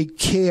don't take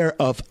care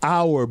of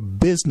our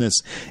business,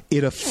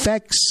 it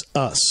affects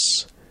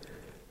us.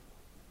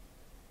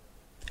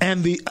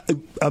 And the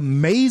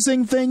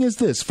amazing thing is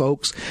this,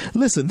 folks.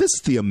 Listen, this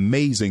is the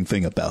amazing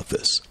thing about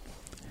this.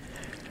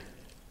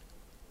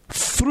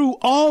 Through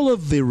all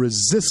of the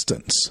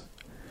resistance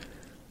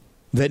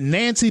that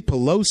Nancy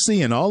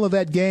Pelosi and all of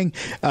that gang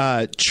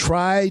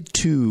tried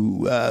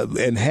to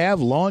and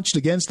have launched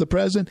against the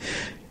president,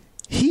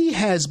 he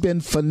has been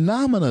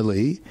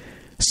phenomenally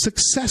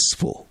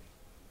successful.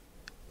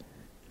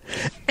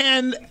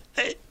 And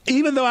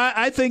even though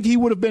I think he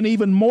would have been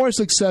even more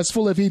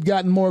successful if he'd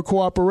gotten more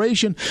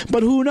cooperation,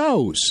 but who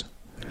knows?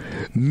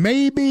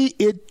 Maybe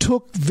it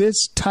took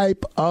this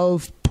type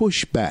of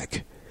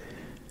pushback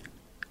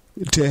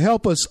to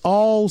help us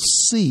all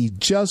see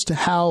just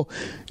how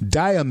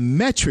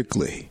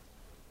diametrically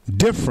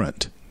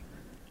different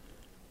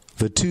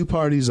the two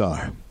parties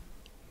are.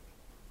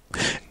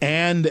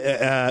 And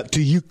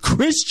to you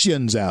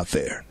Christians out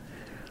there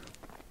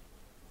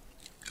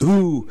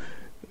who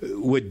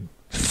would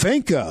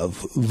think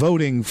of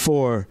voting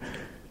for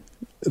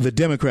the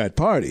Democrat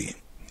Party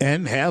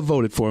and have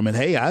voted for him, and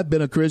hey, I've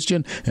been a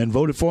Christian and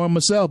voted for him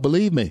myself,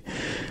 believe me.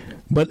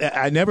 But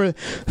I never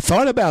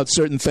thought about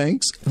certain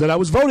things that I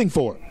was voting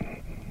for.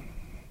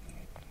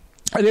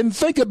 I didn't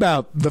think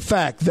about the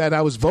fact that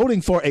I was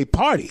voting for a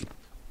party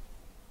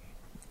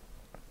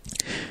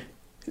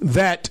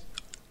that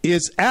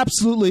is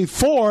absolutely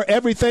for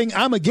everything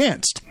I'm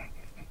against.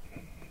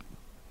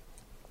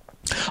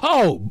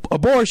 Oh,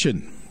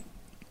 abortion.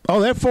 Oh,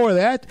 they're for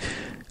that.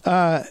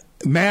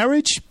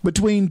 Marriage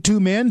between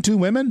two men, two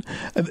women.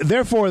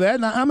 They're for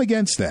that. Now, I'm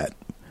against that.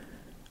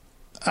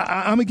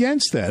 I'm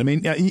against that. I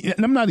mean,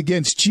 I'm not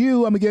against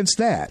you. I'm against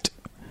that.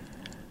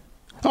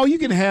 Oh, you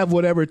can have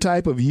whatever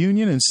type of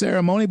union and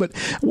ceremony, but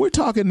we're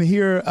talking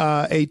here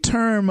a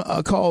term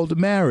called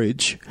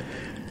marriage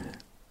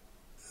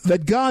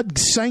that God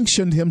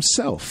sanctioned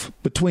himself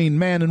between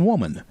man and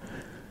woman.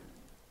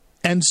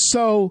 And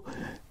so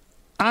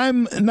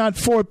I'm not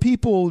for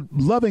people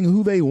loving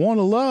who they want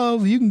to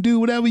love. You can do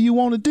whatever you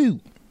want to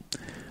do.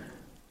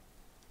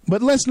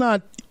 But let's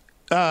not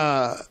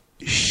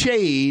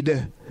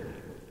shade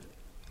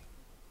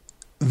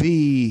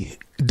the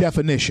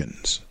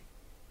definitions.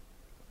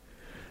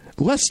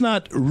 Let's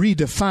not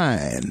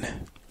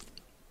redefine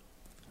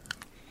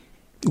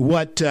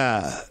what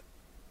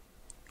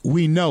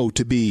we know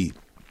to be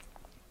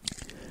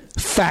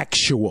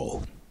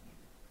factual,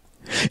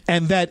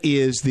 and that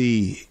is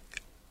the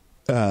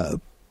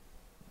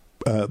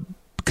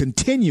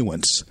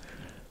continuance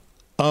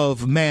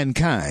of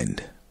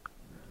mankind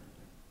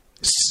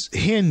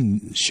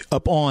hinge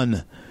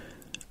upon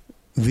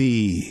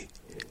the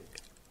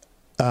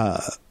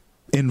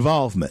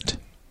involvement,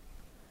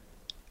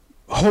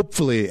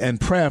 hopefully and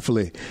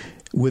prayerfully,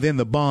 within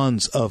the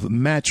bonds of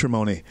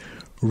matrimony,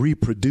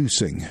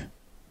 reproducing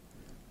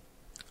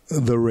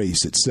the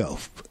race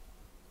itself.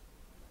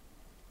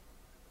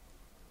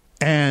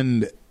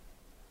 And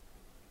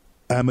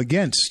I'm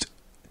against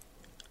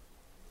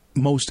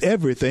most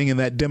everything in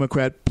that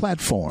Democrat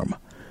platform.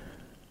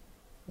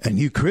 And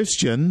you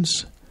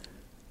Christians,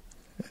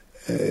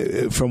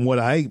 from what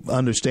I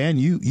understand,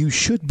 you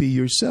should be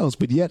yourselves,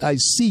 but yet I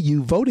see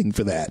you voting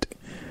for that.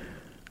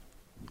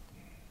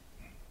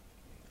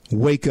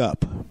 Wake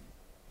up.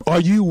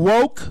 Are you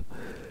woke?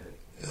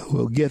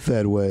 Well, get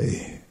that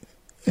way.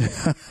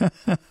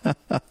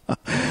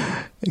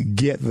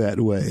 Get that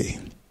way.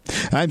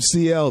 I'm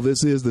CL.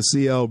 This is the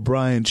CL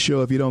Bryant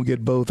Show. If you don't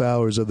get both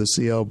hours of the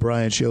CL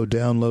Bryant Show,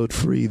 download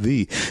free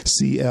the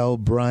CL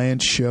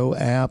Bryant Show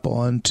app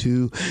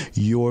onto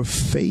your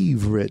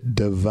favorite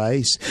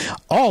device.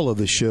 All of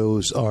the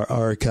shows are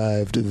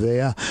archived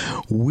there.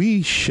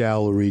 We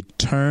shall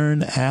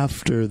return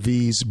after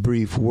these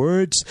brief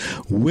words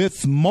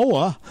with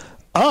more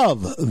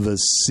of the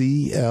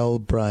CL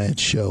Bryant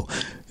Show.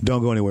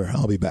 Don't go anywhere.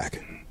 I'll be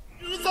back.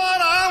 You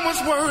thought I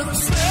was worth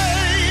saving,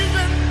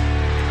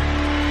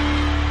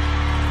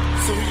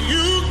 so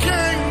you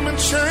came and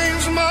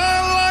changed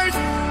my life.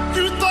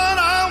 You thought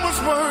I was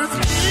worth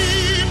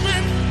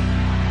keeping,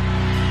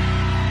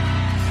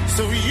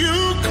 so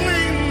you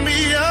cleaned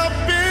me up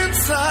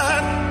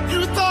inside.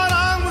 You thought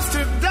I was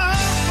to die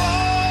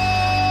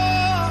for,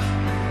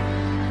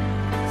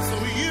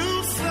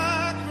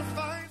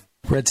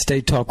 Red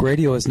State Talk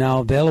Radio is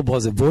now available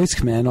as a voice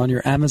command on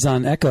your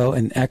Amazon Echo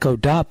and Echo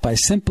Dot by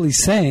simply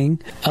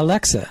saying,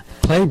 Alexa,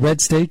 play Red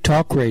State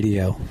Talk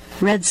Radio.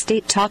 Red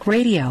State Talk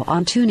Radio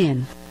on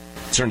TuneIn.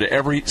 Concern to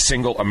every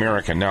single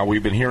American. Now,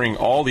 we've been hearing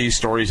all these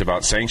stories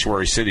about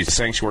sanctuary cities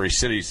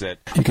that...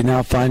 You can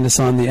now find us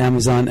on the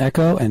Amazon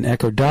Echo and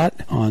Echo Dot,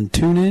 on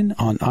TuneIn,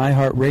 on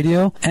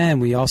iHeartRadio,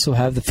 and we also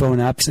have the phone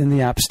apps in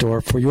the App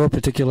Store for your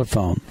particular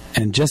phone.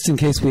 And just in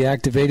case we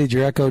activated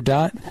your Echo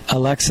Dot,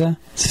 Alexa,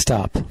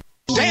 stop.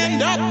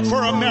 Stand up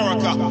for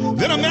America.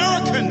 Then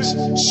Americans,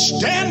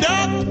 stand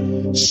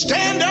up,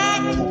 stand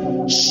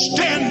up,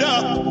 stand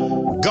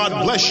up.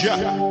 God bless you.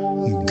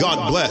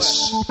 God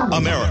bless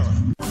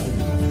America.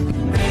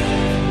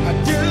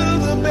 I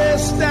do the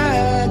best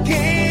I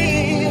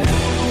can,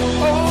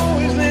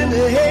 always lend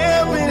a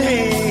helping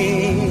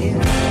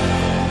hand,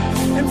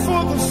 and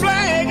for the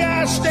flag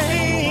I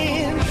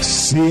stand.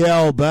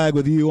 CL back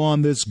with you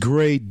on this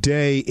great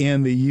day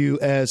in the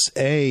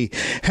USA.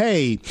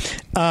 Hey,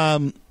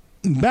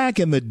 back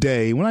in the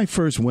day, when I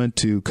first went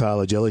to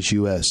college,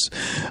 LSUS,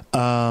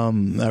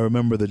 I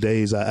remember the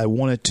days I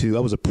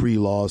was a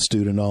pre-law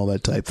student, all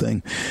that type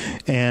thing.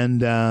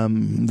 And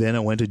then I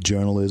went to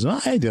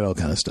journalism. I did all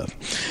kind of stuff.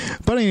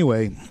 But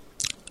anyway,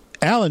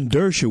 Alan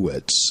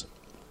Dershowitz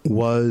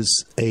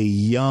was a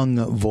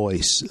young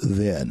voice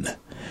then.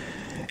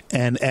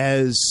 And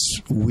as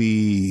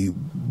we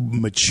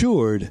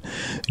matured,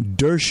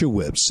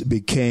 Dershowitz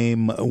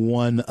became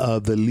one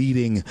of the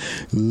leading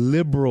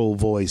liberal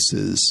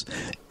voices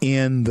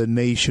in the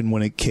nation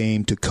when it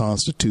came to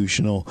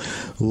constitutional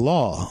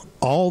law.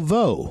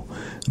 Although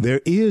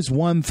there is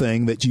one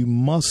thing that you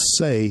must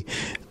say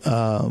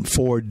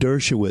for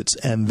Dershowitz,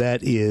 and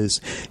that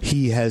is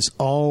he has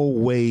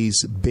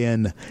always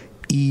been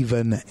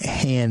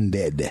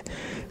even-handed,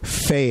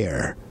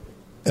 fair,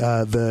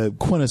 the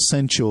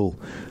quintessential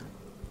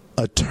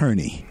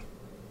attorney,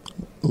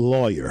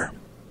 lawyer.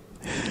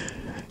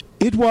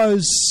 It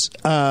was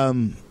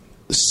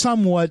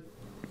somewhat,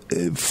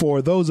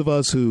 for those of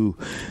us who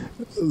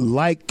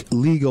like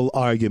legal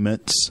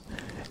arguments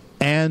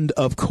and,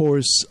 of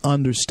course,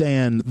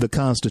 understand the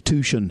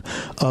Constitution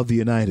of the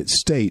United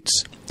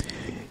States,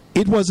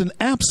 it was an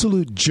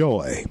absolute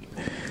joy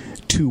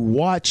to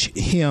watch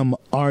him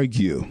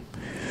argue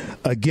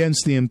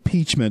against the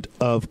impeachment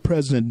of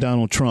President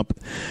Donald Trump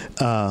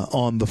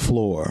on the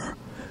floor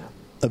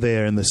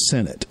there in the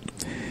Senate.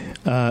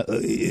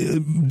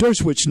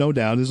 Dershowitz, no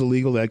doubt, is a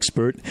legal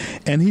expert,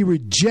 and he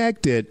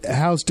rejected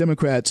House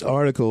Democrats'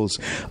 articles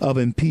of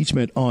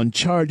impeachment on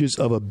charges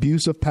of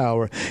abuse of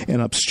power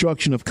and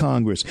obstruction of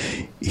Congress.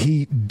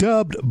 He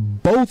dubbed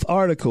both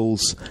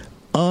articles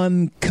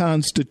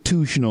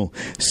unconstitutional,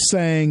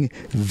 saying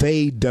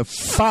they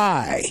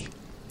defy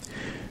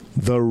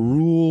the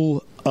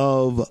rule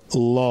of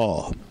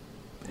law.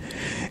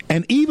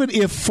 And even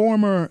if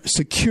former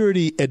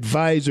security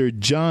advisor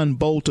John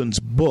Bolton's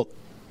book,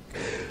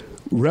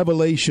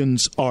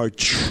 Revelations, are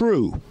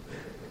true,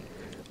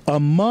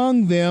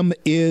 among them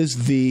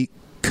is the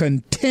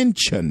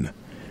contention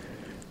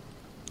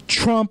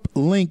Trump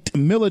linked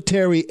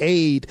military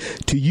aid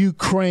to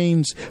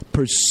Ukraine's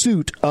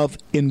pursuit of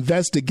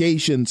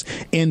investigations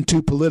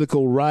into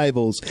political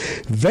rivals.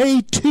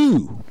 They,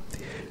 too,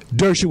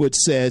 Dershowitz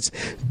says,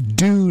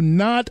 do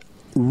not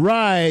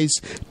rise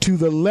to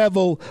the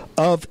level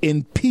of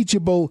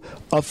impeachable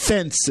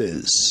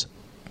offenses.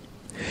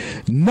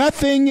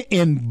 Nothing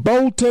in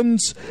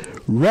Bolton's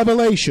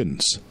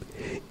revelations,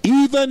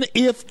 even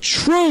if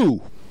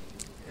true,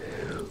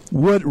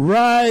 would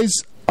rise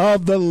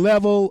of the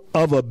level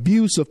of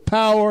abuse of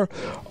power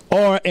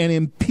or an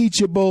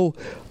impeachable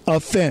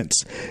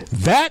offense.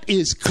 That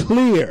is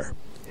clear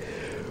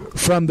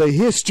from the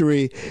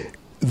history.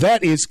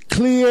 That is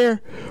clear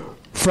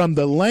from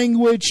the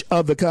language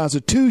of the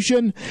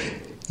Constitution.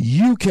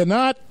 You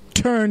cannot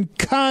turn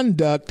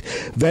conduct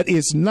that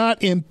is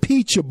not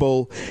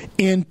impeachable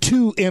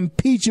into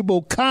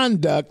impeachable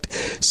conduct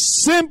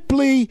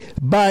simply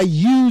by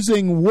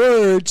using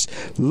words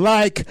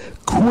like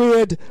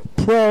quid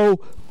pro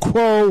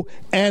quo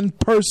and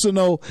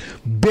personal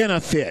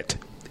benefit.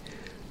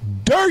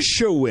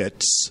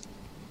 Dershowitz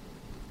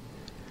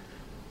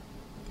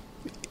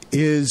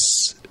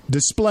is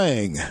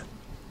displaying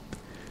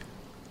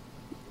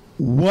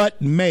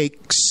what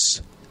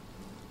makes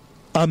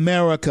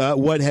America,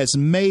 what has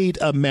made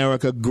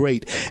America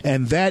great,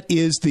 and that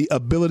is the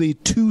ability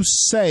to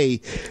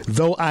say,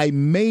 though I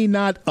may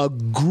not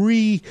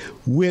agree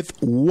with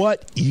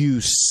what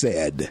you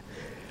said,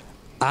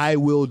 I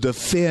will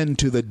defend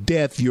to the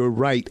death your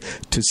right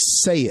to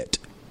say it.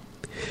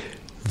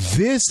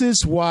 This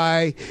is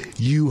why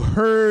you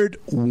heard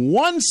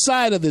one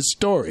side of this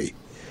story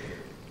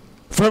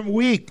from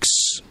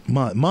weeks,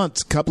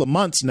 months, couple of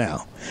months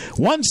now.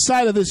 One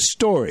side of this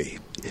story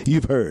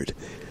you've heard.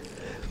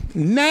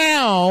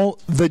 Now,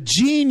 the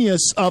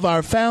genius of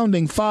our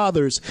founding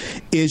fathers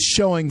is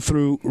showing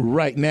through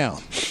right now,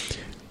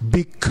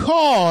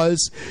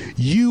 because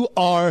you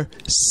are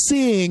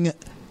seeing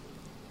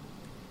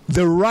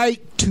the right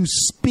to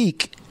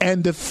speak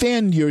and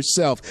defend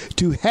yourself,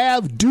 to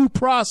have due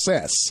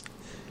process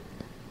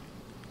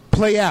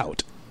play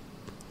out.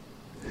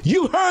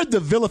 You heard the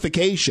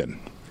vilification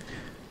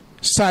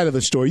side of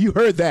the story. You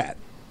heard that.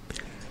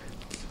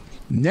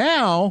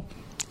 Now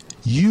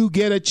you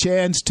get a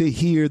chance to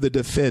hear the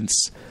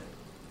defense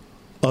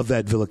of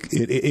that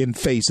in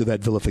face of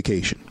that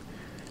vilification.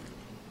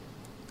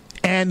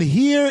 And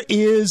here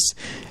is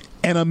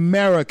an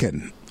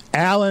American,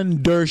 Alan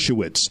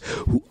Dershowitz,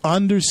 who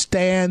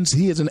understands,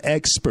 he is an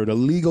expert, a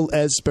legal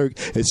expert,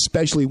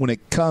 especially when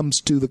it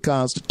comes to the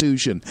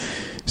Constitution,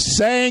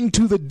 saying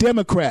to the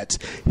Democrats,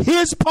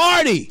 his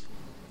party,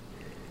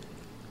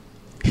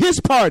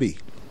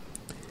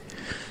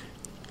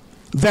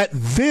 that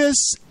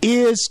this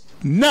is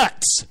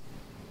nuts.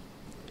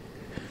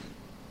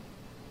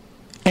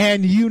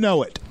 And you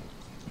know it.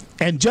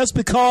 And just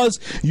because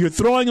you're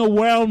throwing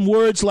around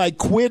words like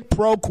quid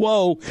pro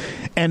quo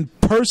and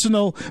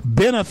personal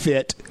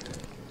benefit,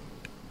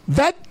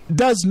 that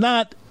does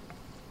not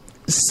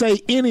say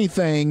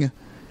anything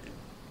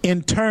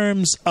in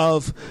terms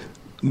of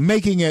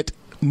making it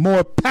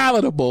more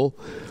palatable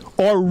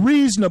or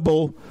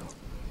reasonable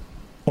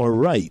or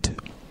right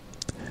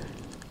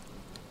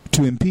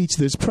to impeach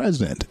this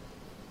president.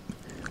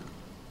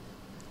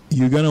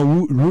 You're gonna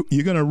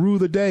rue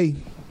the day.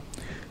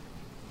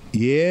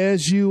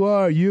 Yes, you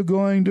are. You're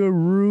going to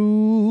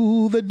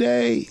rue the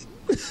day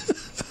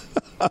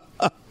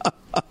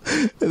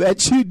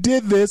that you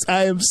did this.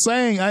 I'm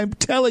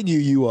telling you,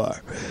 you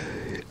are.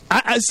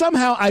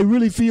 Somehow I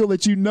really feel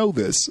that you know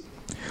this,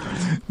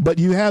 but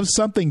you have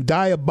something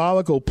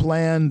diabolical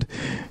planned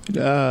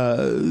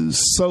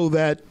so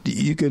that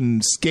you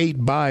can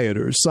skate by it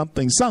or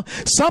something.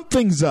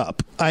 Something's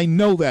up. I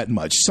know that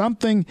much.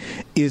 Something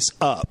is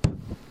up.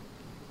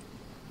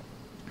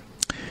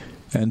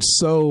 And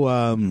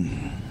so,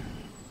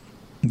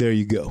 there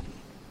you go.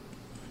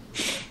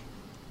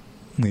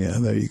 Yeah,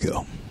 there you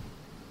go.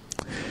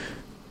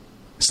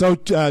 So,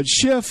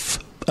 Schiff,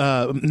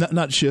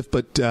 not Schiff,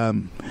 but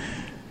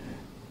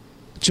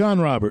John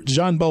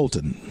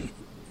Bolton,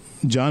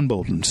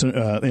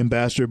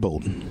 Ambassador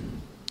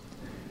Bolton,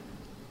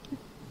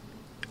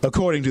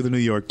 according to the New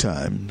York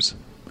Times,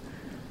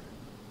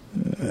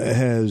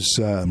 has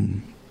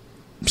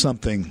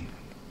something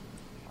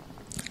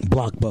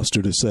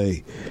blockbuster to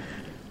say.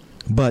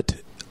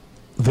 But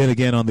then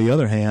again, on the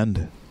other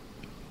hand,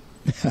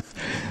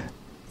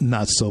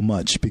 not so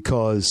much,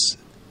 because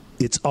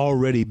it's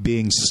already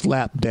being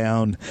slapped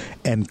down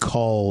and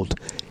called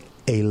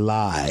a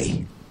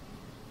lie.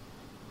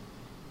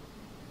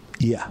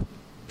 Yeah.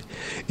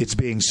 It's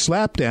being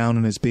slapped down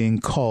and it's being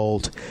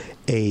called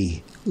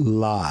a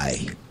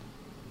lie.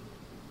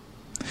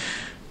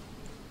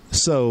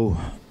 So,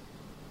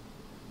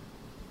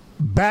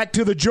 back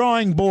to the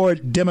drawing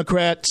board,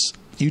 Democrats.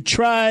 You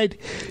tried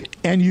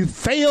and you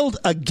failed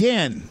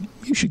again.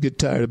 You should get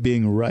tired of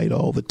being right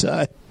all the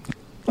time.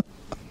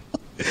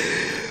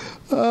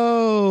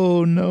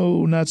 Oh,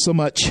 no, not so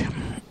much.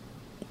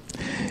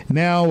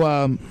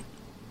 Now,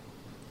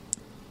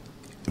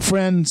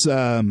 friends,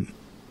 the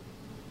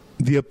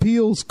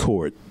appeals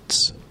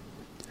courts,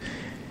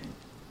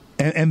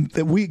 and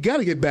we got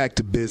to get back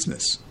to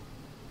business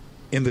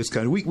in this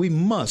country. We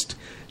must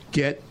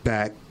get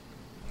back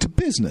to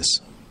business.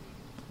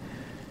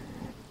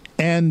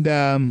 And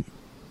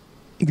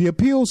the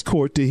appeals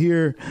court to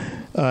hear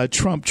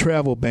Trump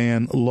travel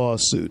ban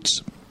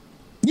lawsuits.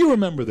 You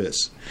remember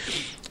this,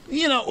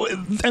 you know,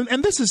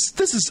 and this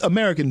is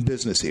American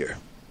business here.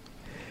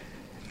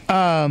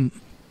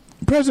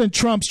 President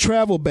Trump's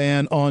travel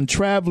ban on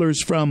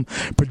travelers from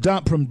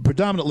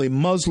predominantly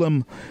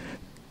Muslim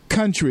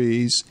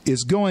countries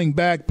is going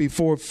back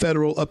before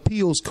federal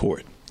appeals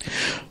court.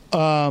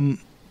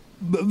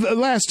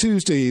 Last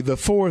Tuesday, the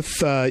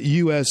Fourth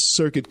U.S.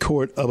 Circuit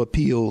Court of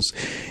Appeals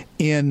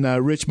in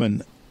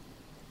Richmond,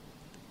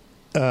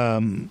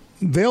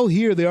 they'll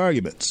hear the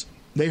arguments.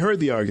 They heard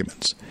the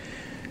arguments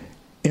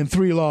in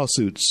 3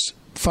 lawsuits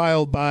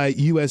filed by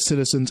U.S.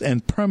 citizens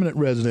and permanent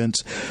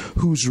residents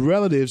whose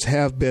relatives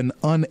have been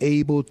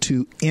unable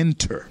to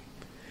enter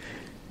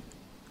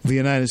the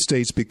United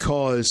States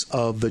because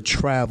of the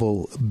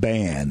travel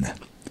ban.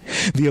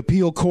 The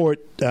appeal court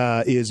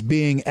is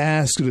being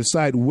asked to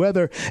decide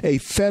whether a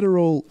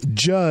federal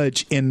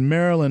judge in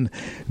Maryland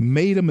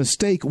made a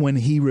mistake when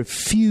he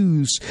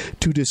refused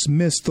to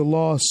dismiss the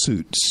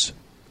lawsuits.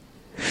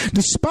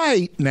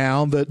 Despite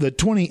now the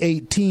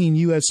 2018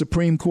 U.S.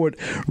 Supreme Court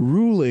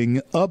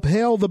ruling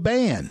upheld the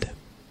ban,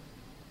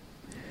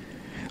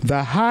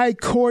 the High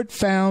Court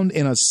found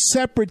in a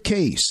separate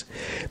case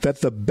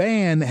that the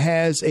ban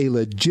has a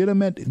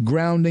legitimate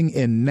grounding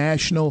in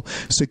national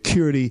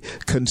security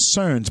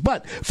concerns.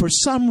 But for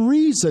some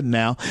reason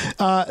now,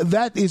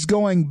 that is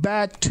going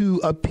back to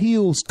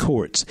appeals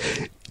courts.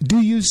 Do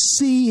you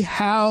see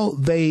how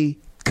they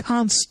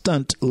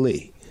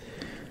constantly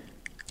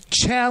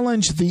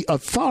challenge the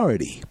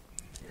authority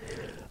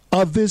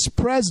of this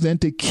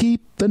president to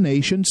keep the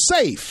nation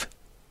safe?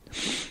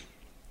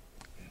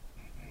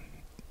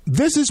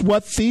 This is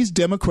what these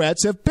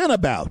Democrats have been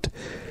about.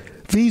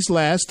 these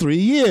last 3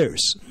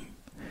 years.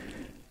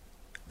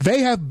 They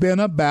have been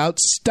about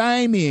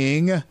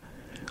stymieing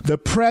the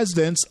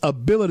president's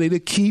ability to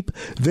keep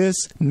this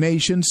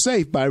nation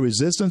safe by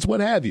resistance, what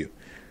have you.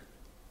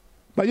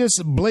 By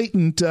just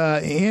blatant,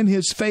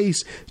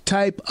 in-his-face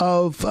type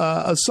of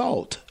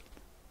assault.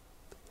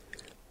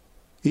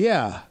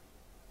 Yeah.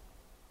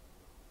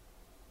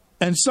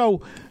 And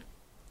so,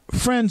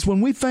 friends,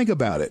 when we think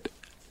about it,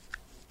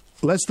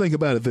 let's think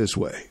about it this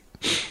way.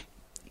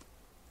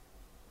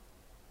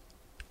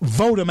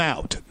 Vote him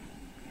out.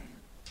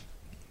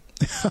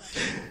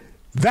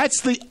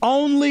 That's the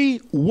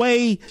only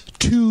way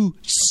to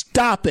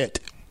stop it,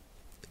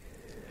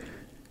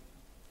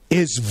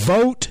 is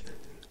vote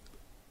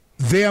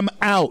them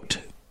out.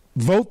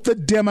 Vote the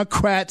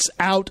Democrats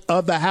out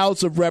of the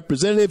House of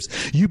Representatives.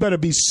 You better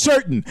be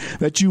certain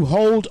that you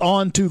hold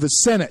on to the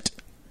Senate.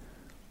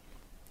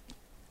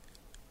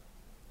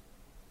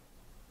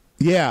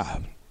 Yeah,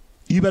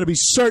 you better be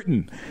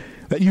certain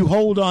that you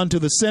hold on to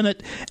the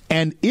Senate.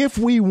 And if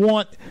we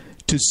want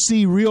to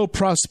see real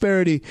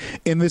prosperity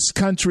in this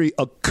country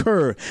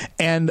occur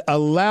and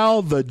allow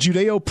the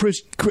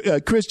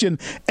Judeo-Christian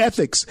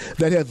ethics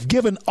that have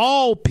given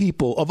all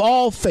people of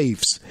all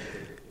faiths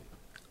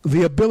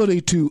the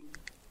ability to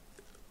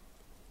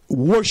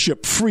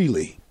worship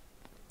freely,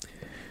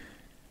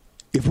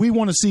 if we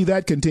want to see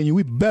that continue,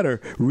 we better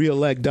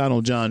reelect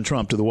Donald John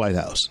Trump to the White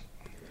House.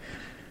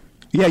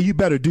 Yeah, you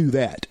better do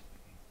that.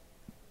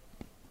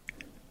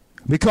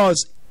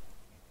 Because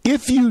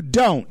if you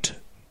don't,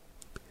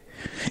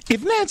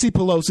 if Nancy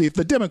Pelosi, if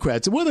the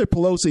Democrats, whether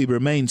Pelosi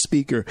remained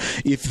Speaker,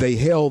 if they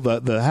held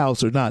the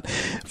House or not,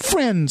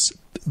 friends,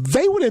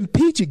 they would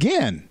impeach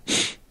again.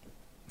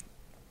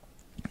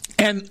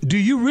 And do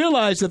you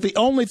realize that the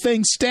only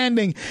thing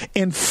standing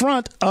in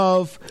front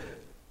of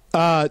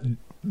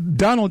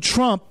Donald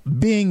Trump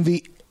being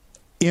the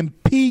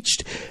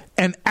impeached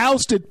and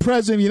ousted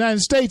president of the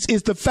United States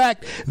is the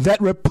fact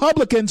that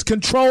Republicans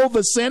control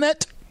the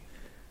Senate?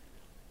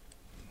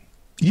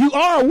 You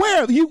are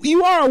aware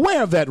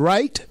of that,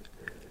 right?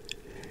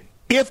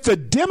 If the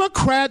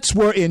Democrats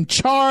were in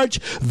charge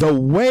the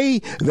way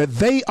that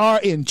they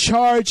are in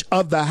charge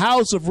of the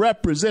House of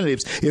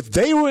Representatives, if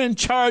they were in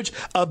charge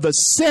of the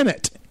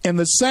Senate in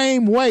the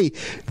same way,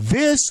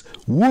 this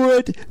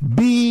would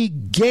be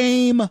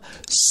game,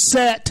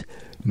 set,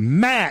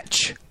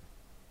 match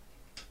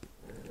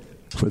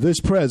for this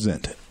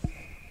president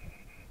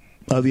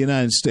of the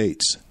United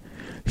States.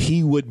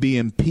 He would be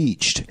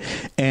impeached,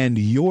 and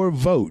your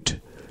vote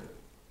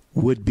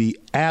would be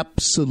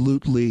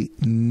absolutely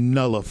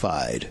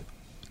nullified.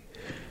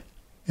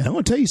 And I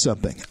want to tell you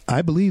something.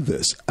 I believe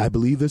this. I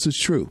believe this is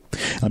true.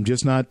 I'm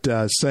just not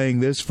saying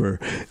this for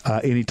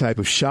any type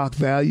of shock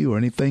value or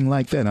anything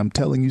like that. I'm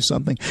telling you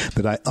something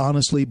that I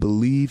honestly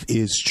believe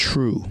is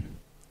true.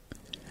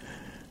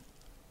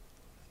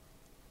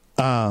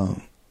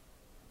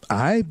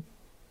 I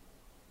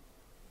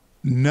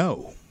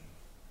know.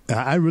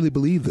 I really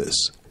believe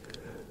this.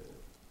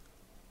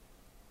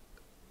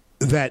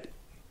 That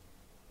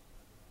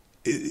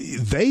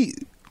they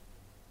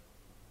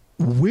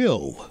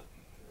will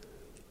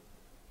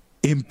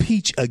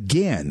impeach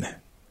again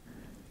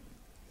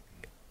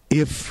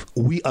if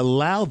we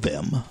allow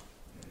them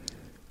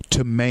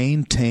to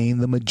maintain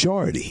the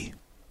majority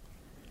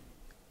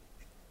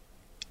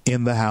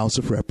in the House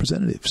of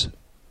Representatives.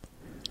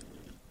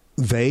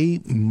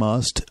 They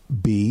must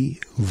be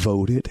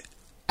voted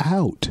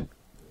out.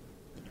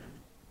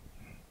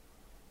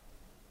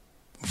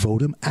 Vote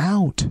them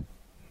out.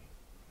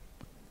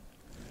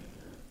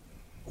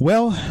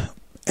 Well,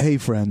 hey,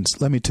 friends,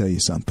 let me tell you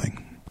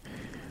something.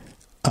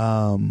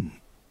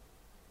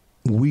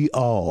 We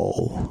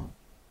all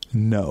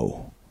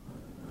know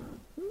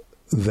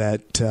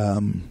that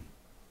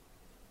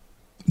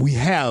we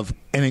have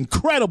an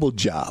incredible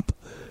job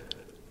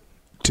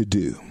to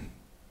do.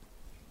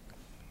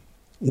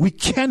 We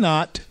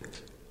cannot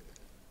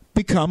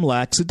become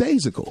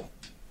lackadaisical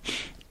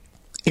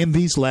in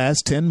these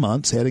last 10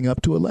 months heading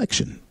up to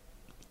election.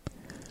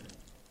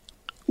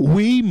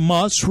 We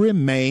must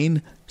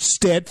remain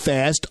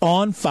steadfast,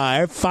 on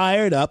fire,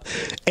 fired up,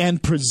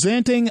 and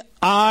presenting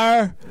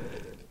our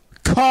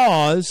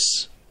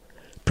cause,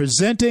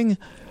 presenting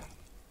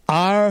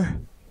our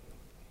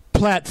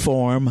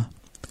platform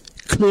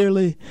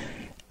clearly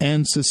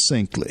and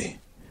succinctly.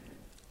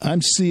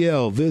 I'm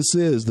CL. This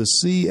is the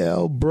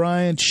CL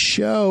Bryant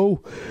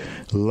Show,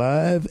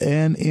 live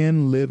and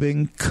in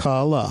living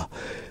color,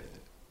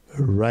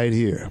 right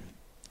here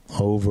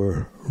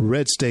over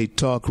Red State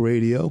Talk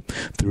Radio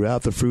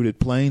throughout the fruited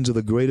plains of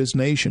the greatest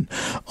nation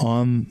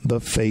on the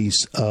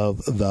face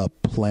of the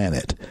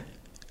planet.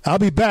 I'll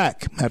be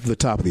back after the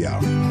top of the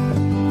hour.